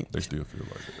to change. They still feel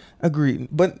like that. Agreed.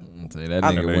 But Say that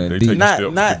I- nigga They went take deep. a not step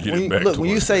to not get when it you, back look to when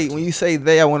you what say it when you say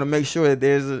they, I want to make sure that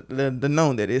there's the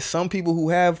known that it's some people who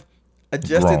have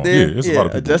adjusted Grown. their Yeah, it's a lot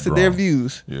of people adjusted their grown.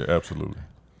 views. Yeah, absolutely.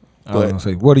 I was gonna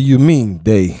say, what do you mean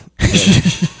they?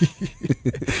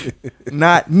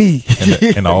 Not me.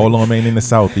 And all of them ain't in the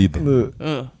South either.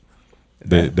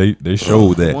 They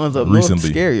showed that Ones up north recently.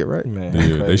 scarier, right? Man, Yeah,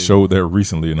 they crazy. showed that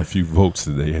recently in a few votes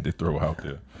that they had to throw out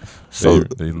there. So,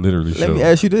 they literally Let showed. me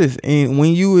ask you this: and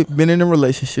when you have been in a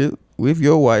relationship with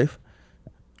your wife,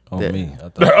 Oh that- me.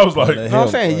 I was like,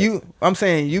 no, I'm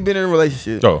saying you've been in a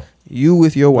relationship. Oh, You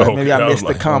with your wife. Okay, Maybe I I was missed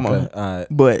the like, comma, Okay, all right.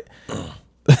 but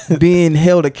being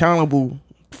held accountable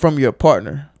from your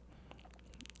partner,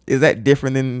 is that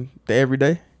different than the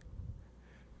everyday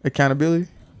accountability?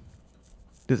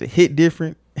 Does it hit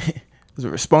different? Does it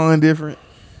respond different?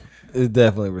 It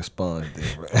definitely responds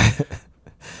different.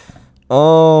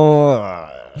 Oh,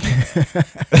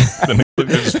 the nigga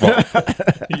just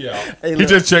fought. Yeah, Hey, he look.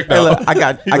 just checked Hey, out. look, I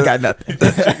got nothing. I got nothing.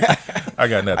 I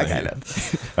got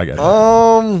nothing. I got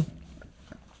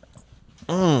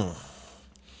nothing.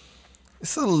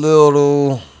 It's a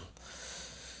little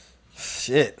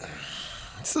shit.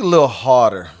 It's a little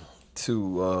harder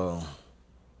to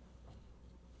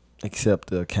accept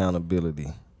the accountability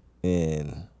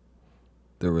in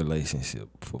the relationship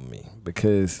for me,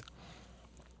 because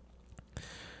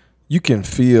you can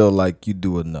feel like you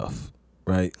do enough,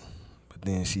 right? But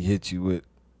then she hits you with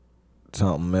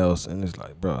something else, and it's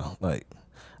like, bro, like,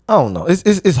 I don't know.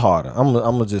 It's harder. I'm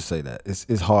gonna just say that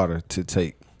it's harder to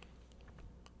take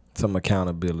some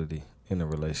accountability in a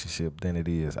relationship than it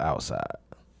is outside.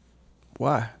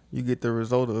 Why? You get the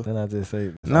result of. Then I just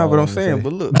say Nah, but I'm saying,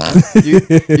 but look, you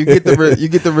get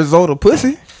the result of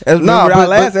pussy. As Nah, remember our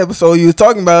last episode you was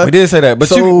talking about. we did say that, but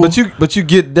So- you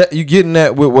get that, you getting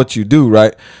that with what you do,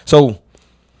 right? So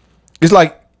it's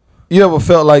like, you ever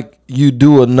felt like you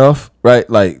do enough, right?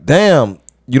 Like, damn,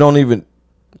 you don't even,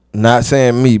 not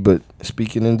saying me, but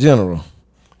speaking in general,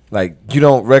 like you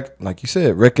don't like you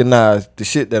said, recognize the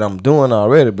shit that I'm doing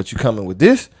already, but you coming with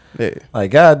this, Yeah.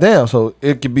 like, goddamn. So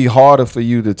it could be harder for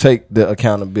you to take the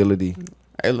accountability.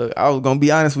 Hey, look, I was gonna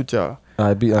be honest with y'all.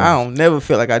 I don't never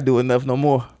feel like I do enough no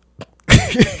more.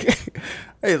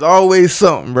 It's always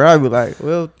something, bro. I be like,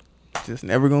 well, just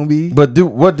never gonna be. But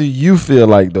what do you feel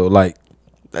like though? Like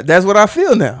That's what I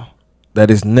feel now.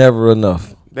 that is never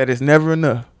enough. That it's never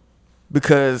enough,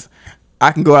 because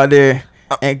I can go out there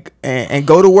and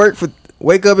go to work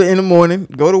wake up in the morning,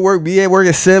 go to work, be at work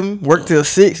at 7, work till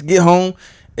 6, get home,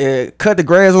 cut the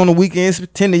grass on the weekends,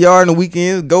 tend the yard on the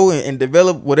weekends, go and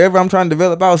develop whatever I'm trying to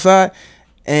develop outside,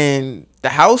 and the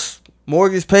house,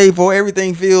 mortgage paid for,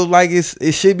 everything feels like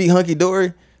it should be hunky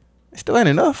dory. It still ain't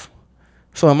enough.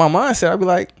 So in my mindset, I be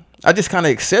like, I just kind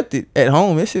of accept it at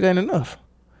home. This shit ain't enough.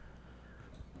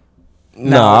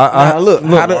 Look,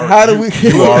 how do we?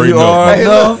 You already know. Hey,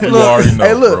 look, You already know,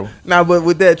 hey, look. bro. Now, but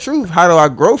with that truth, how do I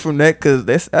grow from that? Because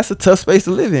that's a tough space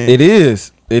to live in. It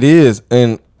is,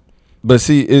 but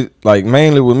see, it like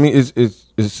mainly with me,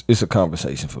 it's a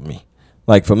conversation for me,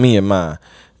 like for me and mine,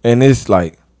 and it's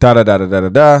like da da da da da da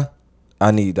da. I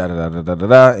need da da da da da da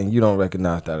da, and you don't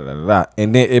recognize da da da da da,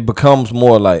 and then it becomes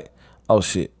more like, oh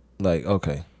shit, like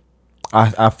okay,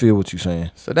 I feel what you're saying.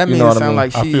 So that You means know it what I sound mean?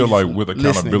 like I she's feel like with listening.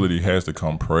 accountability has to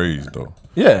come praise though,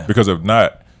 Yeah, because if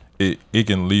not, it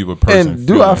can leave a person. and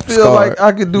do I feeling feel scarred. like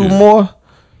I could do Yeah. more?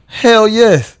 Hell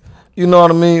yes. You know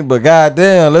what I mean? But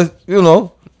goddamn, let's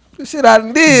the shit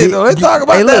I did. Let's talk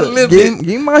about Hey, that a look, little give bit.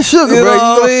 me my sugar, You bro.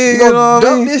 know what I mean? You You gonna know what I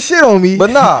dump mean? this shit on me? But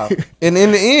nah, and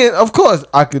in the end, of course,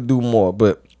 I could do more.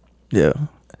 But Yeah.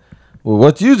 well,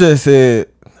 what you just said,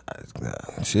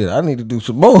 shit, I need to do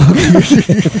some more.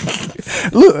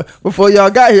 Look, before y'all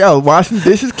got here, I was washing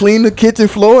dishes, cleaning the kitchen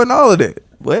floor, and all of that.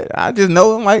 But I just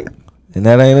know I'm like, And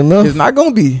that ain't enough. it's not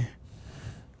gonna be.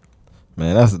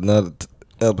 Man, that's another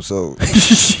episode.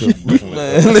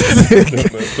 Man,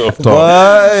 Tough talk.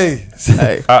 boy.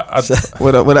 Hey, I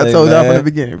what I Hey, told y'all from man. the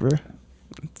beginning, bro.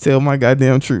 Tell my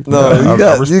goddamn truth. No, I you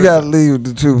got respect to leave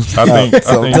the truth. I think out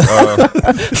I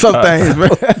think Some things, bro.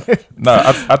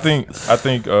 I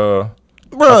think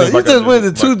What bro, think if I you got just went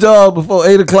to this, 2 like- jobs before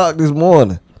 8 o'clock this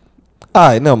morning. All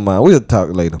right, never mind. We'll talk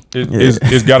later.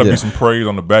 It's got to Yeah. be some praise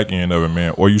on the back end of it,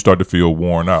 man, or you start to feel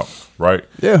worn out, right?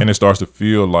 Yeah. And it starts to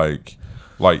feel like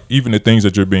even the things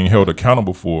that you're being held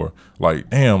accountable for, like,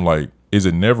 damn, like, is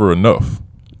it never enough,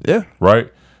 Yeah. right?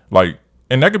 Like,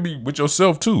 and that could be with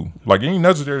yourself too. Like, it ain't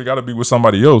necessarily got to be with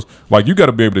somebody else. Like, you got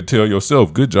to be able to tell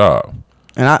yourself, good job.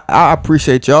 And I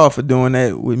appreciate y'all for doing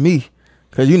that with me.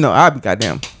 Cause I be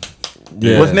goddamn.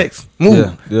 Yeah. What's next?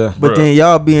 Move. Yeah. But Bruh. then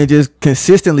y'all being just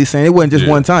consistently saying, it wasn't just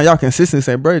Yeah. one time. Y'all consistently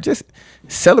saying, bro, just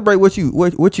celebrate what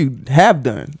you have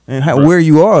done and Bruh. where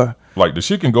you are. Like, the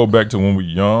shit can go back to when we're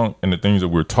young and the things that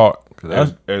we're taught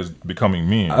as becoming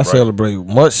men. I right? celebrate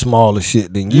much smaller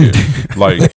shit than you. Yeah.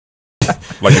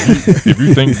 like if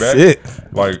you think back, Shit.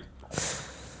 like,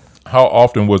 how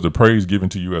often was the praise given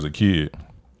to you as a kid?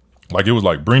 Like, it was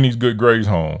like, bring these good grades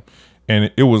home,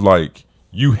 and it was like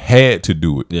you had to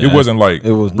do it. Yeah, It wasn't like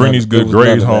it was bring none- these it good was none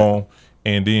grades of that. home,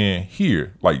 and then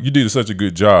here, like, you did such a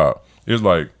good job. It's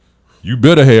like, you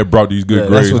better have brought these good Yeah,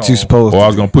 grades that's what home, you supposed or to I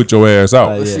was do. gonna put your ass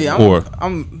out. Yeah. See, Or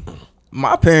I'm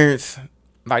my parents,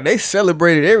 like, they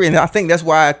celebrated everything. I think that's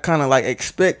why I kind of like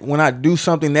expect when I do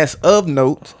something that's of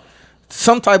note,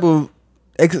 some type of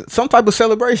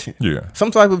celebration. Yeah.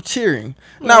 Some type of cheering.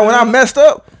 Now, when I messed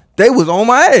up, they was on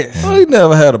my ass. Oh, you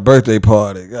never had a birthday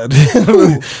party.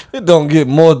 Goddamn. It don't get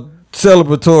more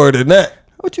celebratory than that.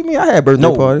 What you mean? I had birthday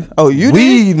No. parties. Oh, you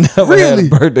We did? never had Really? a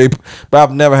birthday, but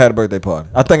I've never had a birthday party.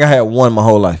 I think I had one my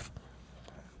whole life.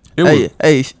 it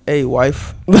was Hey,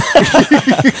 wife.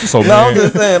 so. No, I'm Man,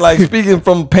 just saying, like, speaking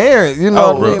from parents, you know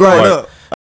Oh, what I mean? growing Like, up.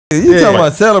 you Yeah. talking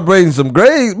about celebrating some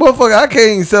grades? Motherfucker, I can't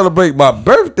even celebrate my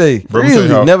birthday. Bro, let me tell you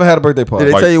Really? how- Never had a birthday party. Did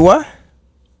they Like- tell you why?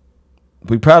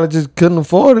 We probably just couldn't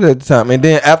afford it at the time. And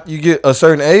then after you get a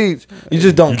certain age, you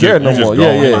just don't You care just- no you just more. go Yeah,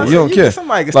 on. yeah. You don't care.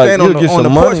 Somebody can Like, stand you'll on get the some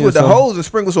porch money with or the something. hose and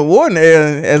sprinkle some water in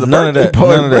there as a None of birthday that.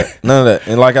 party. None of that. None of that.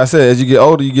 And like I said, as you get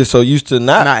older, you get so used to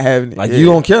not having it. Like, Yeah. you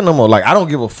don't care no more. Like, I don't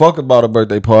give a fuck about a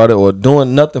birthday party or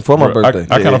doing nothing for my Bro, birthday.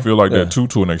 I kind Yeah. of feel like Yeah. that too,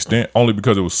 to an extent, only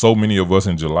because it was so many of us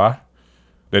in July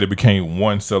that it became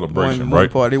one celebration, One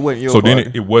right? party. It wasn't your so then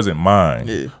party. it wasn't mine.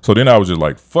 Yeah. So then I was just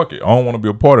like, fuck it, I don't want to be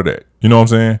a part of that. You know what I'm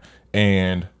saying?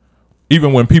 And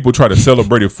even when people try to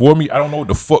celebrate it for me, I don't know what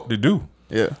the fuck to do.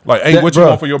 Yeah. Like, hey, That- what you bro,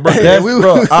 want for your birthday? That's, we-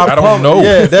 bro, I don't know.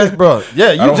 Yeah, that's, bro.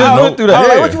 Yeah, you don't just know. went through that. I was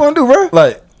like, Yeah. what you want to do, bro?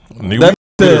 Like, Nigga, that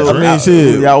we said, could I drink. mean,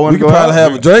 shit, Y'all wanna we could go probably out?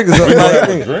 have a drink or something. Like,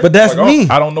 Like, drink. but that's Like, me.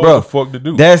 I don't know Bro, what the fuck to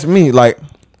do. That's me. Like,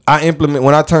 I implement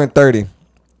when I turned 30.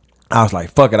 I was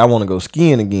like, fuck it, I want to go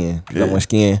skiing again. 'Cause I went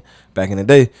skiing back in the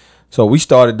day. So we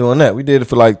started doing that. We did it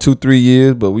for like 2-3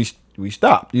 years, but we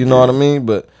stopped. You know what I mean?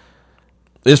 But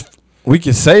we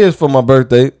can say it's for my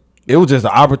birthday. It was just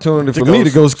an opportunity for me to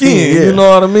go skiing. yeah. You know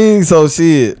what I mean? So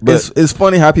shit. But It's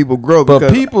funny how people grow. but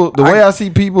because people, the way I see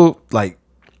people, like,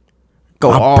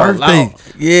 go my all birthday. out.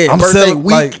 Yeah, I'm birthday selling-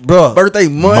 week, like, bruh, birthday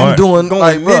month. Month. doing going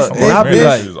like, this, bruh, this, and I Man, be that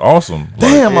like, shit is awesome. Like,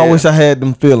 damn, I yeah. wish I had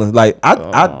them feelings. Like, I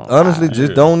honestly just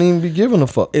yeah. don't even be giving a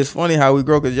fuck. It's funny how we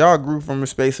grow because y'all grew from a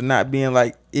space of not being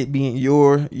like it being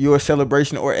your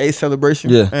celebration or a celebration.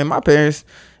 Yeah. And my parents,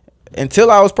 until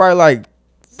I was probably like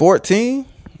 14,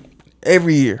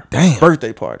 every year, Damn.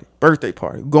 birthday party,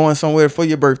 going somewhere for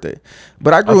your birthday.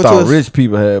 But I grew I into thought a rich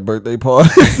people had birthday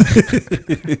parties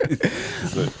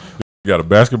you got a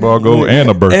basketball goal and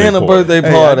a birthday and a party. birthday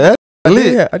Hey, party. That's I lit.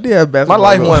 did have My basketball.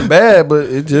 life goals. wasn't bad, but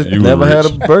it just You never were had a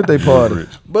rich. birthday You were party. rich.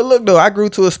 But look though, I grew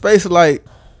to a space of like,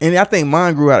 and I think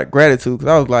mine grew out of gratitude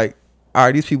because I was like, all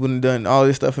right, these people done all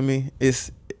this stuff for me.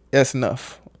 That's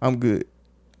enough. I'm good.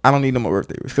 I don't need no more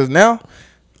birthday wish. Because now,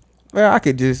 man, I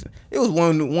could just. It was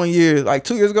one year, like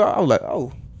 2 years ago. I was like,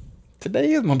 oh,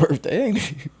 today is my birthday, ain't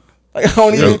it? Like I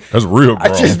don't even. That's real, bro. I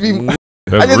just be.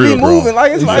 That's I just real, be bro. moving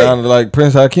like it's You like sounded like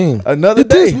Prince Hakeem. another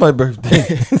It is day. my birthday.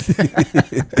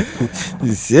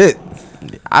 Shit.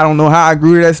 I don't know how I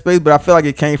grew to that space, but I feel like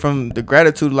it came from the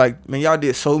gratitude. Like, man, y'all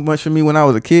did so much for me when I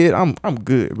was a kid. I'm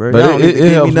good, bro. Y'all But don't it, need to it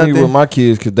give helps me me nothing. with my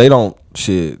kids because they don't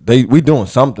shit. We doing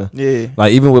something. Yeah.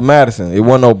 Like even with Madison, it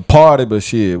wasn't no party, but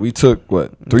shit, we took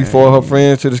what 3-4 of her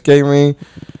friends to the skate ring.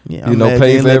 Yeah, You know, mad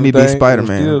paid they for let me everything. be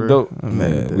Spider-Man, Still bro. dope. I'm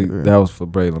mad Yeah, at that, bro. that was for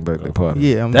Braylon's birthday party.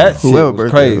 Yeah, I'm that shit whoever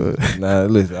was birthday crazy. was. Nah,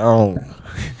 listen, I don't.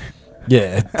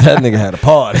 Yeah, that nigga had a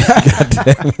party.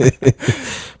 Goddamn it.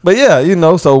 But yeah, you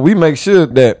know, so we make sure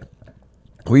that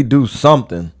we do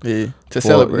something. Yeah, to for-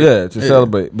 celebrate. Yeah, to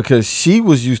celebrate because she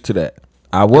was used to that.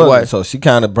 I Why? wasn't, so she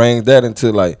kind of brings that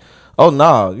into like, oh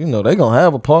nah, you know they gonna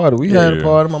have a party. We had a Yeah.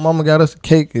 party. My mama got us a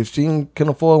cake. If she can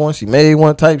afford one, she made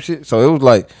one type shit. So it was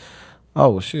like,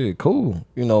 oh shit, cool.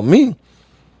 You know me.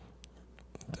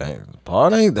 Dang,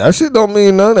 party ain't that shit don't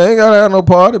mean nothing. They ain't gotta have no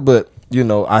party, but you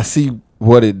know I see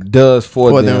what it does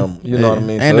for them. You know what I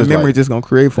mean? And So the memory just gonna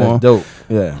create for them. dope.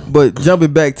 Yeah. But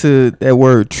jumping back to that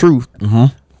word truth, Mm-hmm.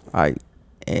 like,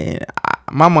 and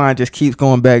my mind just keeps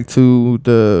going back to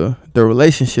the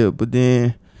relationship. But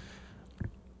then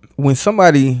when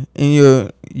somebody in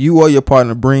you or your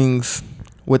partner brings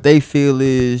what they feel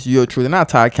is your truth, and I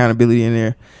tie accountability in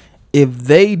there. If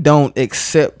they don't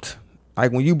accept,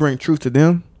 like when you bring truth to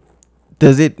them,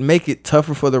 does it make it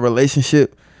tougher for the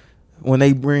relationship when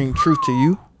they bring truth to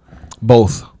you?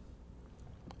 Both.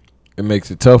 It makes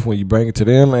it tough when you bring it to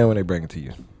them and when they bring it to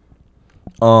you.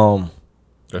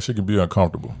 That shit can be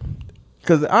uncomfortable.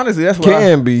 Because honestly, that's what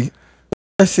Can be.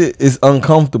 That shit is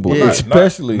uncomfortable, Yeah.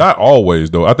 especially. Not always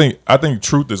though. I think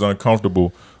truth is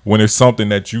uncomfortable when it's something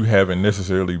that you haven't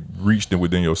necessarily reached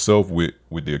within yourself with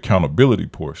the accountability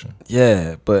portion.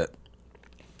 Yeah, but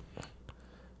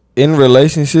in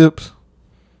relationships,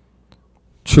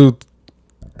 truth,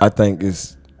 I think,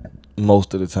 is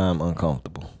most of the time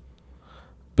uncomfortable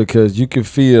because you can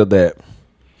feel that.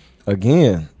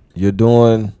 Again, you're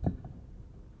doing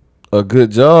a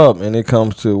good job, and it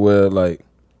comes to where like,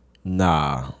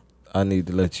 nah, I need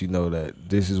to let you know that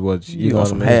this is what you know on what I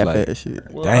some mean. It's half-ass like,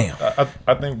 shit. Well, damn.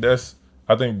 I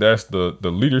think that's the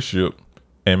leadership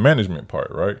and management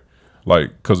part, right?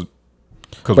 Like, cause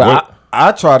But what?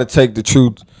 I try to take the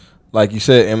truth, like you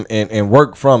said, and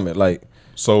work from it. Like,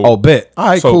 So bet. All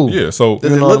right, so cool. yeah. So Does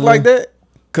You it know look what I like that?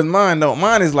 Cause mine don't.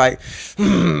 Mine is like,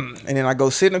 and then I go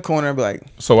sit in the corner and be like,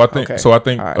 so I think Okay. all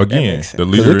right, That again, makes sense. the 'Cause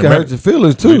leader it can and hurt your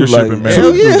feelings too. leadership Like, and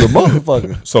hell management. yeah, the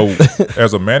motherfucker. So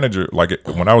as a manager, like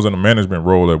when I was in a management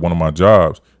role at one of my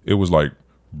jobs, it was like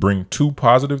bring two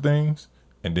positive things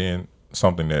and then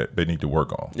something that they need to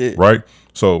work on. Yeah. Right.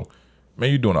 So,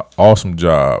 man, you're doing an awesome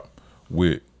job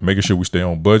with making sure we stay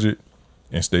on budget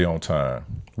and stay on time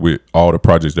with all the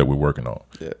projects that we're working on.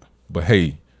 yeah, But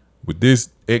hey, with this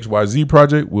XYZ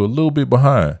project, we're a little bit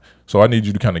behind. So I need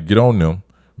you to kind of get on them,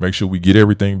 make sure we get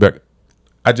everything back.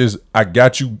 I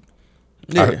got you.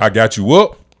 yeah. I got you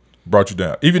up, brought you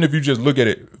down. Even if you just look at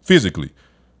it physically.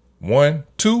 1,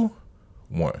 2,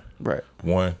 1. Right.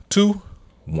 1, 2,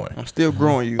 1. I'm still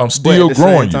growing you. I'm but still at the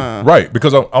growing same you. time- Right.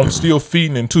 Because I'm still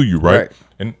feeding into you, right? Right.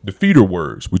 And the feeder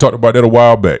words. We talked about that a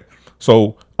while back.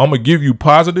 So I'm gonna give you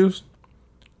positives.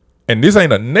 And this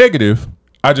ain't a negative.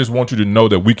 I just want you to know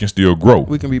that we can still grow.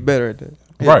 We can be better at that.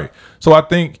 Yeah. Right. So I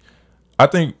think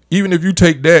even if you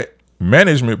take that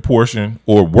management portion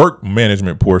or work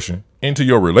management portion into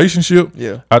your relationship,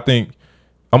 Yeah. I think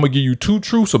I'm gonna give you two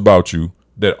truths about you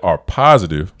that are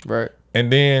positive, Right.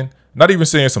 and then not even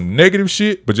saying some negative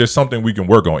shit, but just something we can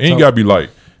work on. And you gotta be like,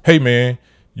 hey man,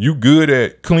 you good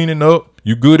at cleaning up,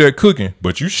 you good at cooking,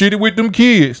 but you shitty with them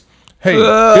kids. Hey,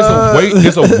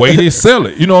 it's a way to sell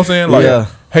it. You know what I'm saying? Like, Yeah.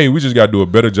 hey, we just gotta do a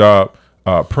better job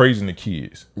praising the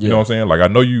kids. You know what I'm saying? Like, I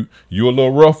know you're a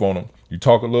little rough on them. You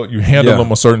talk a little, you handle Yeah.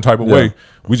 them a certain type of Yeah. way.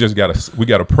 We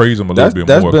gotta praise them a little bit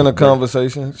That's more. been a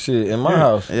conversation shit in my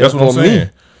house. That's what I'm For me. saying.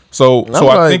 So I'm I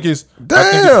like, think it's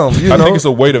damn, you I know, think it's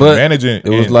a way to but manage it. it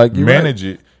was and like you manage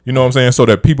it. You know what I'm saying? So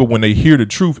that people, when they hear the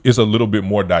truth, it's a little bit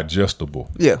more digestible.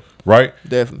 Yeah. Right?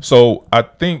 Definitely. So I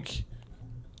think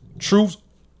truth's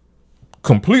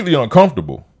completely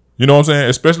uncomfortable. You know what I'm saying?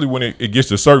 Especially when it gets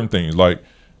to certain things, like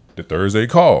the Thursday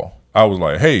call. I was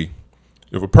like, hey,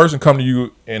 if a person come to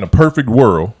you in a perfect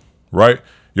world, right?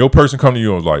 Your person come to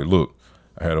you and was like, look,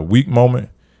 I had a weak moment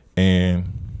and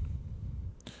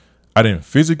I didn't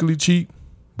physically cheat,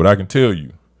 but I can tell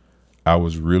you, I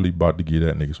was really about to give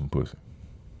that nigga some pussy.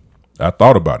 I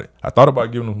thought about it. I thought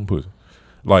about giving him some pussy.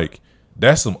 Like,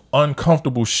 that's some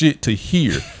uncomfortable shit to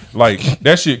hear. Like,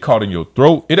 that shit caught in your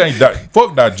throat. It ain't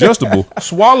fuck digestible.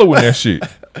 Swallowing that shit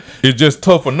is just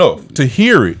tough enough to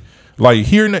hear it. Like,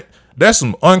 hearing it, that's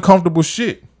some uncomfortable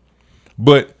shit.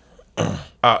 But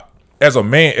as a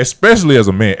man, especially as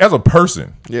a man, as a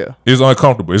person, Yeah. it's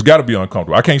uncomfortable. It's got to be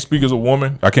uncomfortable. I can't speak as a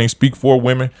woman. I can't speak for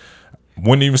women.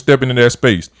 Wouldn't even step into that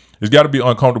space. It's got to be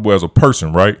uncomfortable as a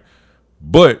person, right?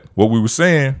 But what we were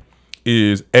saying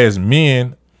is, as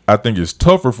men, I think it's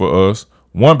tougher for us.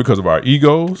 One, because of our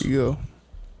egos, Yeah.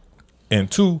 and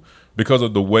two, because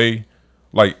of the way,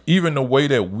 like, even the way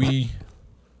that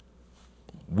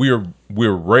we're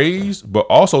raised, but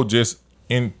also just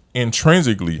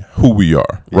intrinsically who we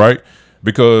are, right?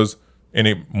 Because, and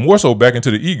it more so back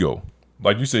into the ego.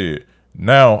 Like you said,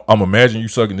 now I'm imagining you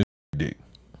sucking this dick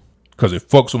because it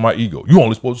fucks with my ego. You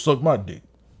only supposed to suck my dick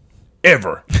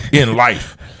ever in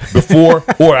life, before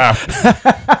or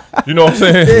after. You know what I'm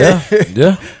saying?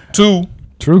 Yeah. Two,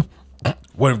 True.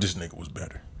 what if this nigga was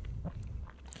better?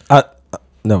 I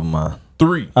never mind.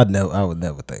 Three, I would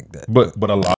never think that. but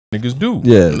a lot of niggas do.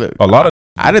 Yeah. Look, A lot of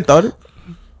I didn't thought it.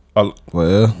 a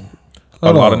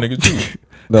lot of niggas do.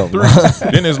 No. 3.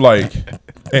 Then it's like,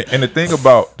 and the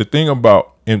thing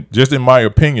about, and just in my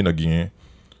opinion again,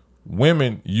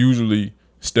 women usually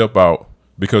step out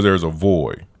because there's a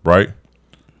void, right?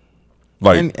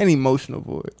 Like an emotional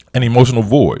void. An emotional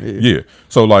void. Yeah.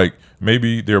 So like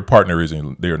maybe their partner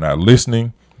they're not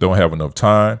listening, don't have enough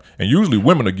time. And usually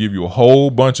women will give you a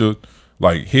whole bunch of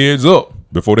like heads up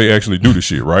before they actually do the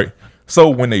shit, right? So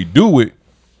when they do it,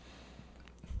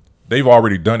 they've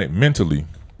already done it mentally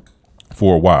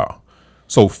for a while.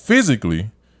 So physically,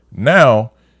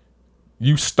 now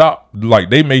you stop,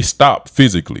 like they may stop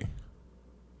physically.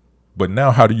 But now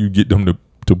how do you get them to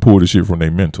pull the shit from their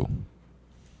mental?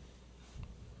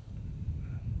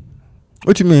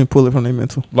 What you mean pull it from their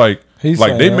mental? Like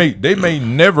they may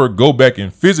never go back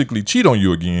and physically cheat on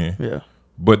you again. Yeah.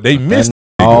 But they missed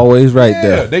always right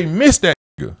there. They missed that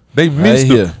nigga. They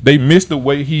missed the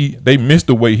way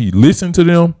he listened to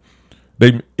them.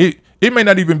 It may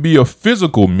not even be a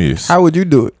physical miss. How would you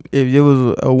do it if it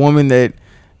was a woman that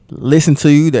listened to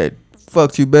you, that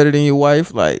fucked you better than your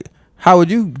wife? Like, how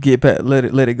would you get past, let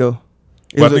it go?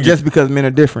 Is it just because men are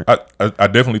different? I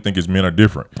definitely think it's men are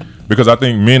different because I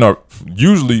think men are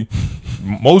usually,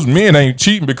 most men ain't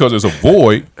cheating because it's a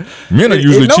void. Men are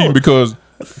usually cheating because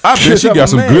I bet she got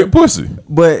some good pussy.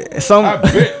 But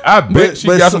I bet she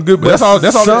got some good pussy.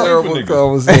 That's all. Terrible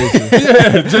conversation.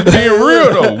 Yeah, just being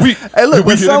real though. We here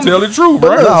to tell the truth,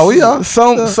 right? No, we are.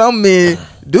 Some men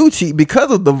do cheat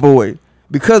because of the void.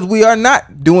 Because we are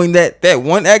not doing that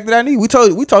one act that I need. We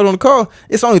told on the call.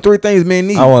 It's only 3 things men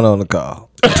need. I went on the call.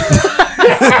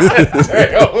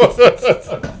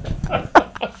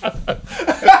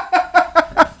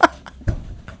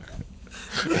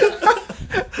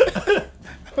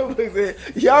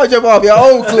 Y'all jump off your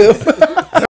own cliff.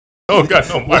 Don't got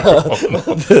no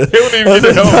microphone. He don't even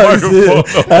get that microphone.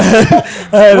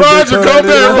 Roger, come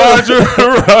back, Roger.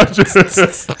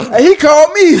 Hey, he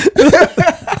called me.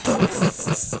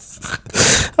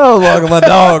 I was walking my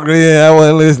dog. Yeah, I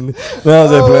wasn't listening. But I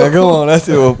was just playing. Come on, that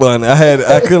shit was funny.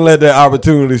 I couldn't let that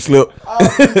opportunity slip.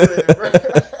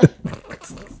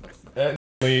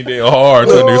 Leaned in hard.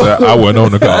 So niggas said, I wasn't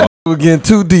on the call. We're getting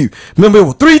too deep. Remember, it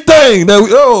was 3 things that we.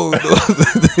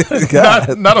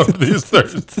 Not on this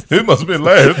Thursday. It must have been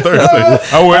last Thursday.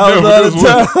 I wasn't there for this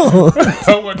one.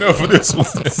 I wasn't there for this one.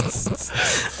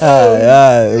 All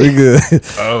right, we good.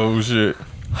 Oh shit.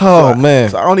 Oh man.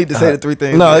 So I don't need to say the 3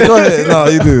 things. No, go ahead. No,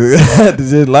 you do. I had to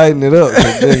just lighten it up.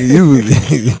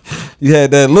 You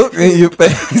had that look in your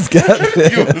face.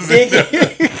 It was in there.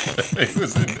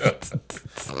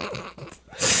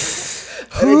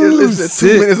 I just listened to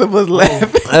 2 minutes of us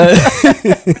laughing.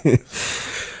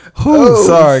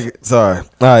 Sorry. All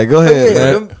right, go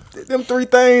ahead, man. Them 3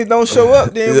 things don't show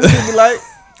up, then we be like,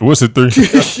 what's it 3?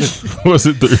 What's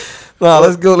it 3? No,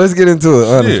 let's go. Let's get into it.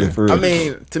 Honestly, for real. I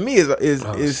mean, to me, it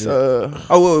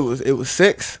was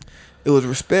sex, it was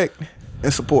respect,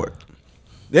 and support.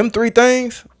 Them 3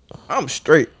 things, I'm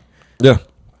straight. Yeah,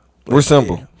 we're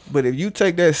simple. But if you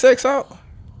take that sex out,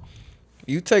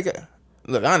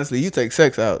 honestly, you take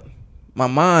sex out, my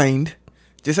mind,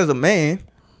 just as a man,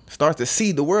 starts to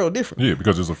see the world different. Yeah,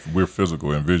 because we're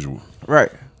physical and visual.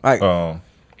 Right. Like, go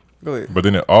ahead. But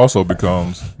then it also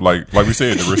becomes like we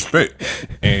said, the respect,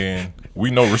 and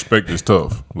we know respect is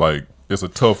tough. Like it's a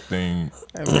tough thing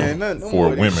for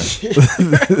women.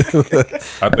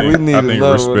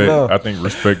 I think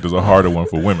respect is a harder one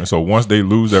for women. So once they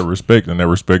lose that respect and that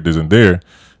respect isn't there,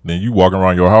 then you walking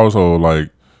around your household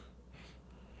like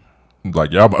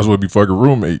y'all might as well be fucking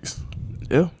roommates.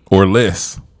 Yeah. Or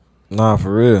less. Nah,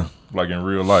 for real. Like in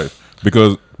real life.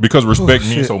 Because respect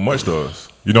means so much to us.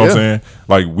 You know what I'm saying?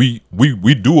 Like we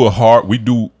do a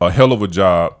hell of a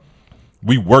job.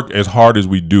 We work as hard as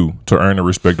we do to earn the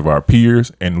respect of our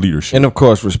peers and leadership. And of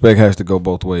course, respect has to go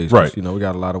both ways. Right. You know, we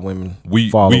got a lot of women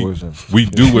followers. We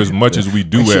do as much as we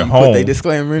do at home. Put they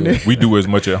disclaimer in there. We do as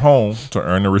much at home to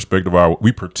earn the respect of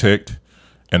we protect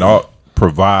and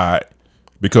provide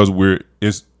because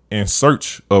it's in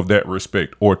search of that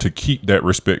respect or to keep that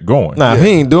respect going. Nah, if he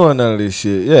ain't doing none of this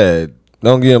shit,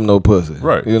 don't give him no pussy.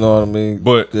 Right. You know what I mean?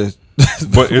 But it's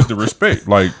the respect.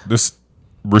 Like this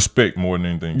respect more than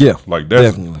anything. Yeah. Like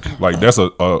that's definitely. like that's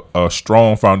a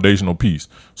strong foundational piece.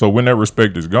 So when that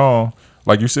respect is gone,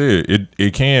 like you said,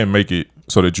 it can make it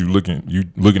so that you looking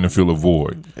to fill a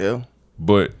void. Yeah.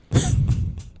 But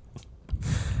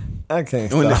I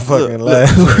can't stop fucking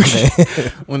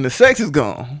laughing. When the sex is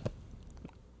gone,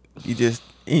 you just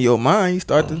in your mind you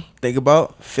start to think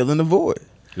about filling the void.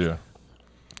 Yeah.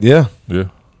 Yeah. Yeah.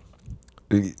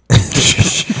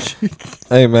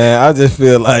 Hey man, I just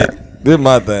feel like this is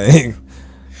my thing.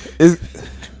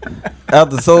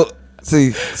 After so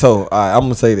all right, I'm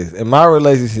gonna say this. In my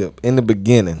relationship, in the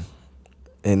beginning,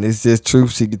 and it's just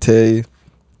truth, she could tell you.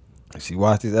 If she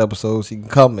watched this episode, she can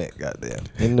comment, goddamn.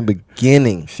 In the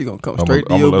beginning. She gonna come straight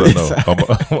to your I'm bedside.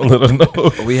 gonna let her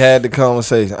know. We had the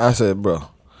conversation. I said, bro,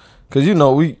 cause you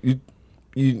know, you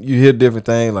hear different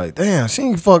things like, damn, she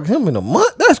ain't fucked him in a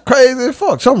month. That's crazy as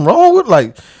fuck. Something wrong with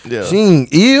like she ain't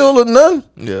ill or nothing.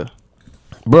 Yeah.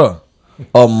 Bro,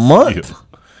 a month? Yeah.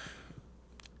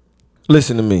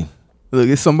 Listen to me. Look,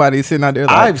 it's somebody sitting out there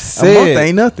like, I've said, a month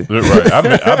ain't nothing. Right.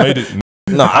 I made it.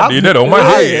 No, I did that on my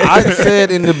head. I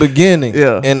said in the beginning,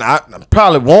 and I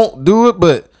probably won't do it,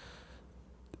 but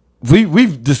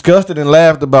we've discussed it and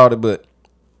laughed about it. But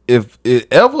if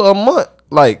it ever a month,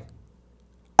 like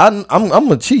I'm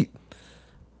gonna cheat,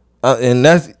 and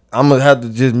that's I'm gonna have to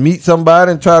just meet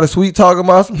somebody and try to sweet talk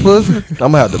about some pussy.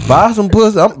 I'm gonna have to buy some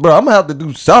pussy, I'm gonna have to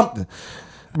do something.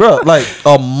 Bro, like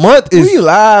a month is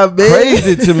live, man.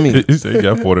 Crazy to me. He said he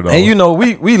got $40. And you know,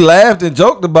 we laughed and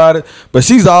joked about it, but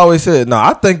she's always said, "No,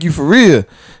 I think you for real."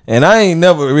 And I ain't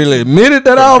never really admitted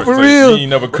that I was for real. She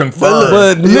ain't never confirmed.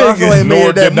 But nigga ain't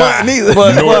made that month neither.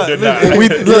 But I also never ain't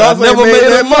made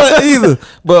made that month either.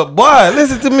 But boy,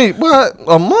 listen to me. Boy,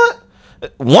 a month?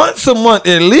 Once a month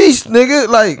at least, nigga.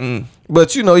 Like,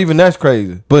 but you know, even that's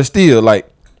crazy. But still, like,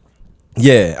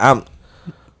 I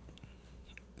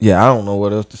don't know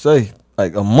what else to say.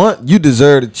 Like a month, you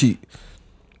deserve to cheat.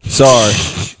 Sorry.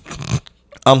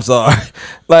 I'm sorry.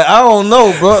 Like, I don't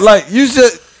know, bro. Like, you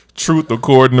should. Truth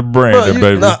according to Brandon,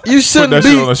 baby. Nah, you shouldn't put that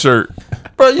be shit on a shirt.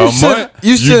 Bro, you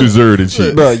deserve to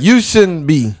cheat. Bro, you shouldn't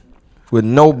be with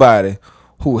nobody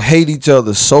who hate each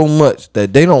other so much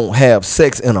that they don't have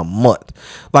sex in a month.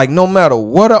 Like, no matter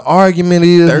what an argument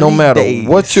is, no matter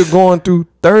what you're going through,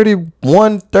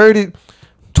 31, 30,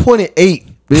 28.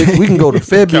 Bitch, we can go to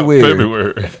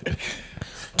February.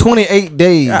 28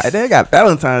 days. God, they got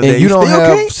Valentine's Day. And you don't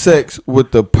have sex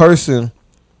with the person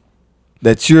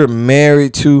that you're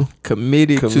married to,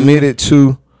 committed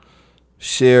to,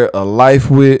 share a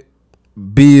life with,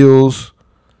 bills,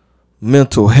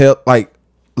 mental health. Like,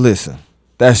 listen,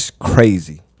 that's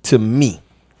crazy to me.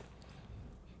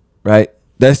 Right?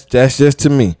 That's just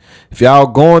to me. If y'all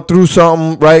going through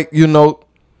something, right, you know,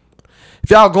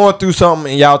 if y'all going through something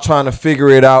and y'all trying to figure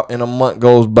it out and a month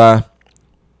goes by,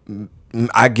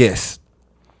 I guess.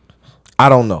 I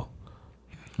don't know.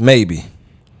 Maybe.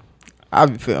 I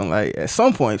be feeling like at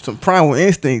some point, some primal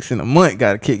instincts in a month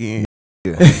got to kick in.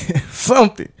 Yeah.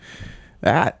 Something.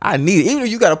 I need it. Even if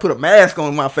you got to put a mask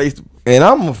on my face. And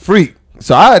I'm a freak.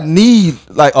 So I need,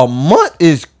 like, a month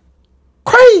is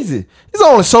crazy. It's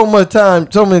only so many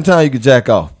times you can jack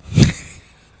off.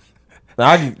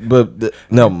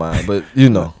 Never mind. But you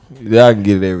know, I can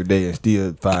get it every day and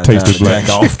still find time to jack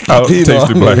off.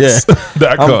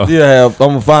 TastyBlacks.com. I'm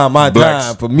gonna find my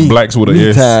time for me. Blacks with an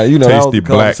S. Time. You know,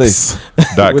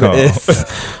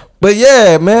 TastyBlacks.com. But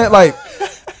yeah, man, like,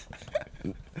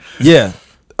 yeah,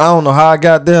 I don't know how I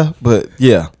got there, but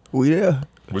yeah,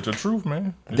 With the truth,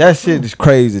 man. That shit is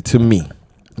crazy to me.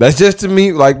 That's just to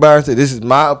me. Like Byron said, this is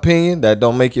my opinion. That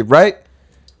don't make it right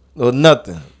or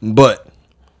nothing. But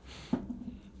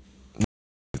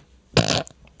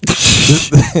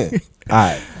all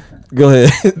right, go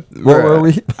ahead. What were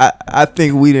we? I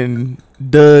think we done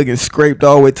dug and scraped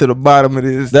all the way to the bottom of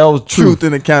this. That was truth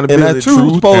and accountability. And that truth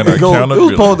was supposed to go. It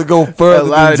was supposed to go further. A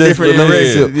lot of than just different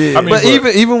relationship. areas. Yeah. I mean,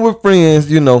 but even with friends,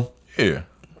 you know, yeah,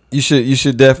 you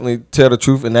should definitely tell the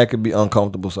truth, and that could be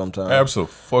uncomfortable sometimes.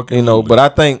 Absolutely. You know, but I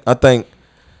think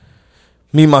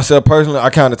me myself personally, I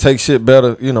kind of take shit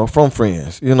better, you know, from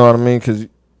friends. You know what I mean? Because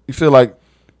you feel like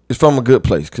it's from a good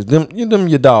place. Because them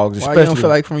your dogs, especially. Why you don't feel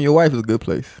like from your wife is a good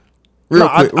place? Real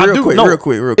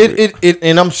quick. It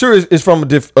and I'm sure it's from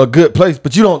a good place,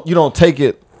 but you don't take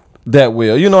it that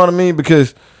well. You know what I mean?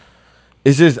 Because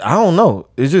it's just, I don't know.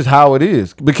 It's just how it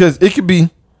is. Because it could be,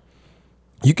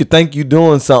 you could think you're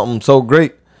doing something so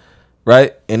great,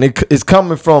 right? And it's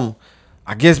coming from,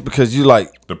 I guess, because you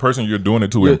like the person you're doing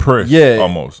it to impress. Yeah,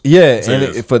 almost. Yeah,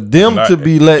 and for them to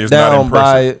be let down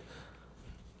by it.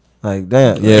 Like,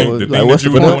 damn, yeah. The thing that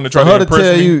you were doing to try to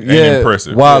impress me ain't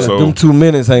impressive. Wow, so them 2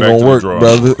 minutes ain't gonna work,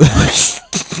 brother.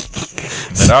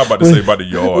 And I was about to say about the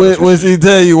yard. When she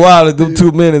tell you, wow, them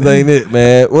 2 minutes ain't it,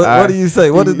 man. What do you say?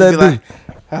 What does that do? Like,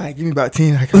 all right, give me about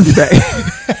 10. I can be back.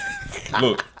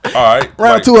 Look, all right.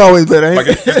 Round two always better, ain't like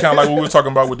it's kind of like what we were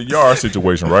talking about with the yard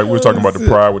situation, right? We were talking about the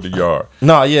pride with the yard.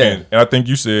 No, yeah. And I think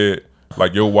you said,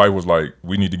 like, your wife was like,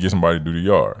 we need to get somebody to do the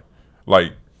yard.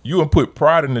 Like, you and put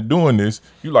pride into doing this.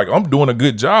 You like, I'm doing a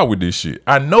good job with this shit.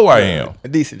 I know I am. A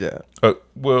decent job.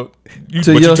 Well, you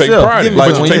to take yourself. pride in it.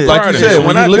 Like you said,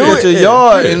 when I look at your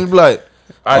yard and be like,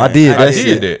 I did that did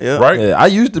shit. that, Yeah. right? Yeah, I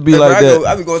used to be Like like that.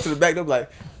 I be going to the back door like,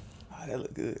 oh, that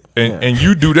look good. And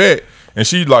you do that, and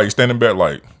she like standing back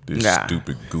like this Nah.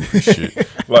 stupid goofy shit.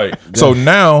 Like so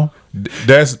now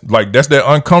that's that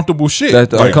uncomfortable shit. That's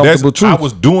the like, uncomfortable truth. I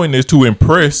was doing this to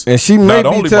impress, And she may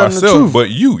not be only telling the myself truth. but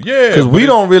you. Yeah, Because but we it-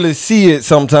 don't really see it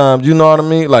sometimes, you know what I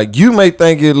mean? Like, you may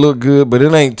think it look good, but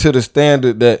it ain't to the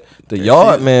standard that the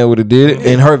yard man would have did it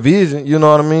in her vision, you know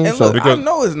what I mean? And So look, because- I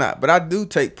know it's not, but I do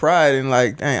take pride in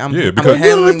like, dang, I'm Yeah, because- I'm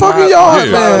handling fucking my- yard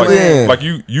Yeah, man, like, man. like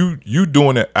you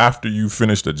doing it after you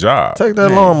finish the job. take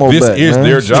that lawnmower This back, is man.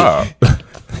 their job.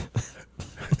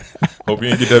 Hope you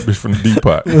ain't get that bitch from the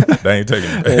depot. They ain't taking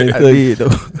it back. I did though.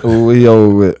 Oh, we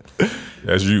over with.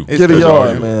 That's you. It's Get a That's all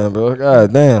yard you. man, bro.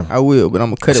 God damn. I will, but I'm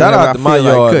gonna cut it. Shout whenever out to I my feel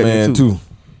like yard cutting it, man, too.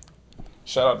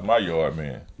 Shout out to my yard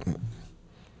man.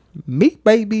 Me,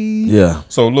 baby. Yeah.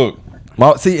 So look,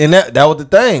 See, and that was the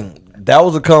thing. That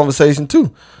was a conversation,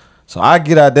 too. So I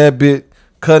get out that bit,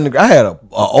 cutting I had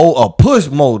a push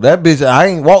mode. That bitch, I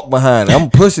ain't walk behind it. I'm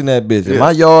pushing that bitch. And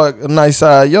my yard, a nice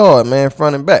side yard, man,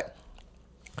 front and back.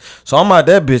 So I'm out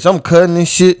that bitch. I'm cutting this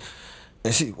shit.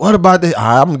 And she, what about this?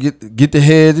 I'm gonna get the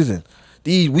hedges and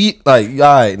these wheat. Like, all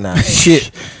right, nah,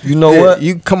 shit. You know Yeah, what?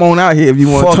 You come on out here if you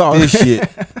want to Fuck talk. this shit.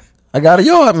 I got a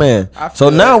yard man. So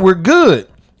feel now that. we're good.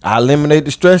 I eliminate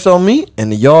the stress on me,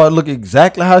 and the yard look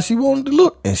exactly how she wanted to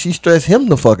look, and she stressed him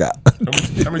the fuck out.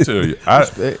 let me tell you,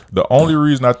 the only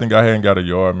reason I think I hadn't got a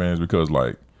yard man is because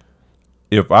like,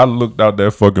 if I looked out that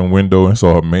fucking window and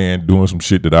saw a man doing some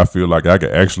shit that I feel like I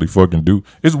could actually fucking do,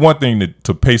 it's one thing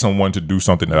to pay someone to do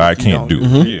something that I can't do,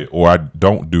 yeah, or I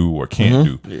don't do or can't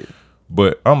do. Yeah.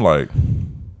 But I'm like,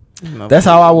 That's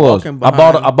how I was. Walking I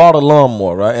behind- bought a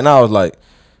lawnmower, right? And I was like,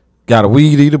 got a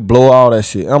weed eater, blow all that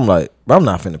shit. I'm like, I'm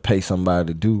not finna pay somebody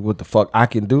to do what the fuck I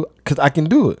can do, because I can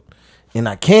do it. And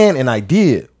I can, and I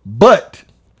did. But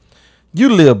you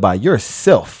live by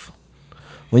yourself.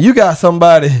 When you got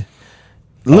somebody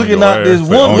looking your out this ass,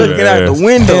 window, on your Looking out ass. the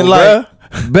window, and like,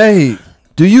 bruh. babe,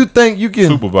 do you think you can,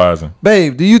 supervising.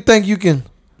 babe, do you think you can,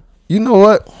 you know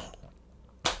what?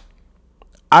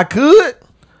 I could,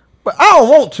 but I don't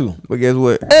want to. But guess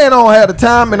what? And I don't have the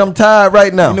time, and I'm tired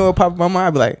right now. You know what popped in my mind? I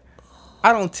be like,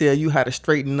 I don't tell you how to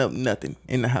straighten up nothing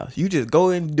in the house. You just go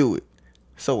and do it.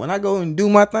 So when I go and do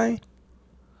my thing,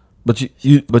 But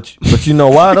you know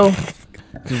why though?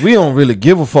 Because we don't really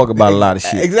give a fuck about a lot of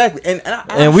shit. exactly. And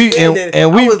And we- understand and- that.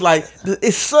 and we- I was like,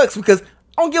 it sucks because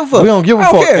I don't give a fuck. We don't give a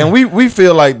I don't fuck, care. and we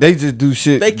feel like they just do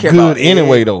shit They care good about it,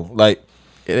 anyway yeah. though. Like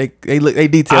Yeah, they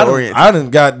detail oriented. I done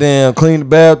goddamn clean the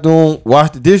bathroom,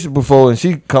 wash the dishes before, and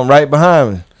she come right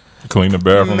behind me. Clean the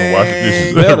bathroom and wash the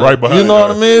Man, dishes right behind You know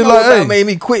what I mean? You know Like, what hey, made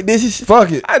me quit dishes?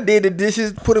 fuck it. I did the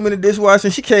dishes, put them in the dishwasher,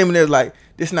 and she came in there like,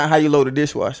 this is not how you load a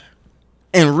dishwasher.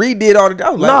 And redid all the, I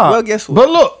was like, Nah, well, guess what? but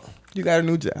look, You got a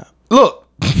new job.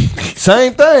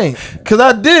 same thing. Cause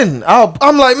I didn't.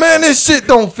 I'm like, man, this shit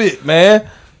don't fit, man.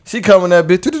 She coming that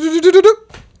bitch,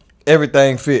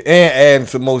 everything fit, and adding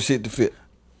some more shit to fit.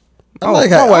 I'm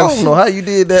like, my I wife- don't know how you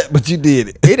did that, but you did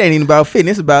it. It ain't even about fitting.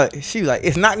 It's about, she was like,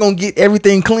 it's not going to get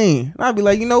everything clean. And I'd be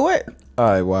like, you know what? All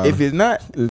right, wow. If it's not,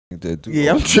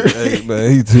 yeah, I'm sure. Hey,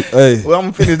 man, he too. Hey, well,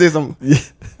 I'm going to finish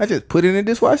this. I just put it in the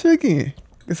dishwasher again.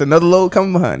 It's another load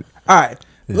coming behind. All right.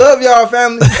 Love y'all,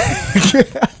 family.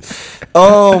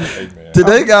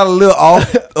 today got a little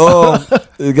off.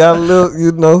 It got a little,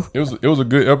 you know. It was a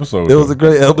good episode. It was a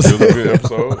great episode. It was a good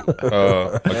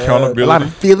episode. Accountability. a lot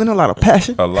of feeling, a lot of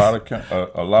passion. a lot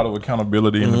of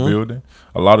accountability in the building.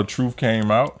 A lot of truth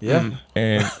came out. Yeah.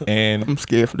 And I'm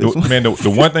scared for this one. man,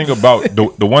 the one thing about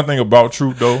the one thing about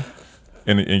truth though,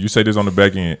 and you say this on the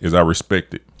back end, is I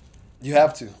respect it. You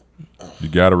have to. You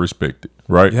gotta respect it,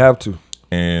 right? You have to.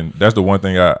 And that's the one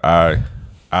thing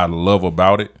I love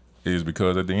about it, is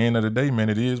because at the end of the day, man,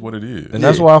 it is what it is. And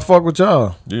that's why I fuck with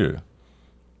y'all. Yeah.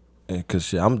 Cause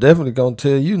shit, I'm definitely gonna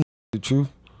tell you the truth.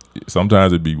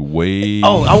 Sometimes it'd be way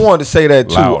Oh, I wanted to say that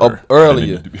too louder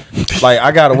earlier. than it need to be. Like,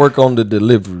 I got to work on the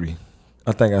delivery.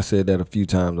 I think I said that a few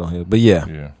times on here. But yeah,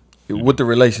 Yeah. with the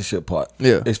relationship part.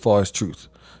 Yeah. As far as truth.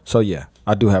 So yeah,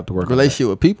 I do have to work Relationship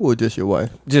with people or just your wife?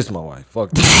 on that. Just my wife. Fuck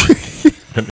that.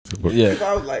 Yeah.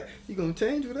 I was like, you going to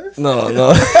change with us? No.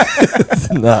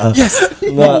 Nah. Yes.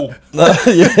 No. No.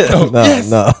 Yeah. No. Yes.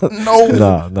 No.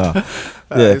 No. No. Yeah.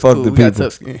 it's Fuck cool. the We got people.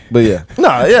 tough skin. But yeah.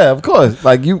 Nah. Yeah. Of course.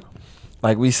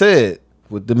 Like we said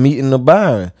with the meeting of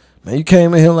Byron, man, you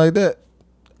came in here like that.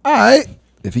 All right.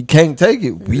 If he can't take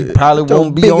it, we probably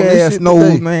won't be big on this ass shit nose,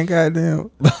 today. man.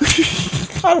 Goddamn.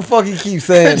 How the fuck he keep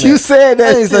saying that? You said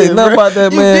that I ain't shit, say nothing bro. about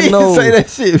that You man did nose. say that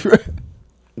shit, bro.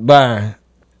 Byron.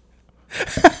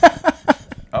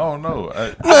 I don't don't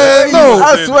know. Man, no.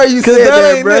 I swear you said Cause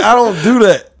that, bro. I don't do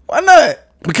that Why not?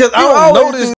 because I You don't know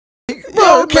always this.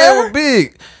 Bro, care. man, was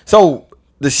big. So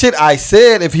the shit I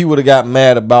said, if he would have got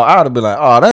mad about, I would have been like,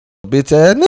 oh, that bitch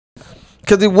ass nigga.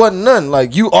 Cause it wasn't nothing.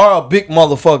 Like, you are a big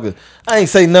motherfucker. I ain't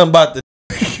say nothing about the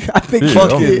I think Yeah,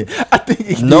 fuck I'm- it. I think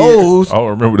he nose. I don't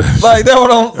remember that. Like, that's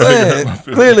what I'm saying. I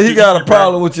feel Clearly, he like- got a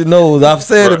problem with your nose. I've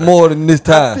said it Right. more than this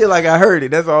did. I time. feel like I heard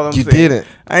it. That's all I'm You saying. didn't.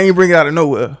 I ain't bring it out of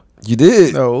nowhere. You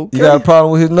did. No, okay. You got a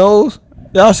problem with his nose?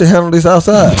 Y'all should handle this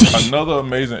outside. Another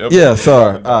amazing episode. Yeah, of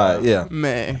sorry. Rockin' All right, Dimes. yeah.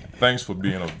 Man. Thanks for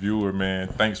being a viewer, man.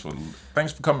 Thanks for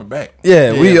coming back.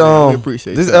 Yeah, Yeah, we man, we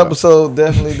appreciate this y'all. episode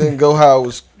definitely didn't go how it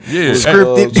was Yeah,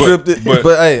 scripted.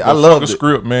 But hey, I fuck loved the it.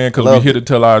 script, man, because we Loved here to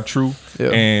tell our truth.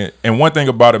 Yeah. And one thing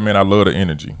about it, man, I love the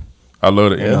energy. I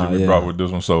love the energy we yeah. brought with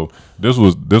this one. So this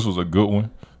was a good one.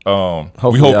 We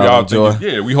Hopefully hope y'all y'all enjoy.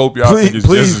 think we hope y'all think it's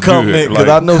Please just as comment good. because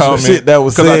I know some comment, shit that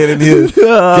was 'cause said in here.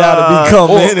 Gotta be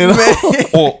commenting.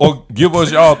 or give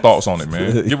us y'all thoughts on it,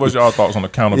 man. Give us y'all thoughts on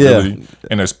accountability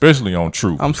and especially on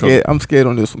truth. I'm scared. I'm scared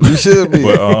on this one. You should be.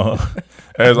 But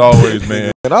as always,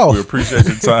 man, Get off. we appreciate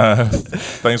your time.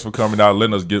 Thanks for coming out,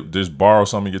 letting us just borrow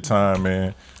some of your time,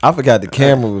 man. I forgot the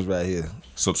camera was right here.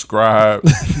 Subscribe,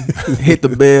 Hit the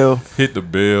bell. hit the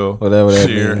bell, Whatever that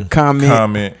share, means.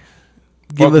 comment.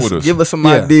 Give Fuck with us some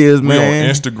Yeah. ideas, We man. on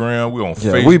Instagram, we on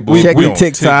Yeah, Facebook, we check we the on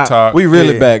TikTok. TikTok. We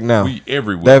really Yeah. back now. We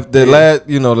everywhere. The last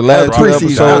two Appreciate it.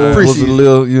 episodes was a Appreciate it.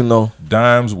 little,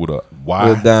 Dymes with a Y,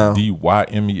 We're down.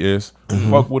 DYMES.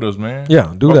 Fuck with us, man.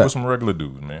 Yeah, do Fuck that. with some regular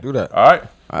dudes, man. Do that. All right.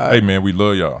 All right. Hey, man, we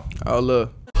love y'all. All love.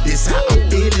 This how I'm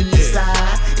feeling inside.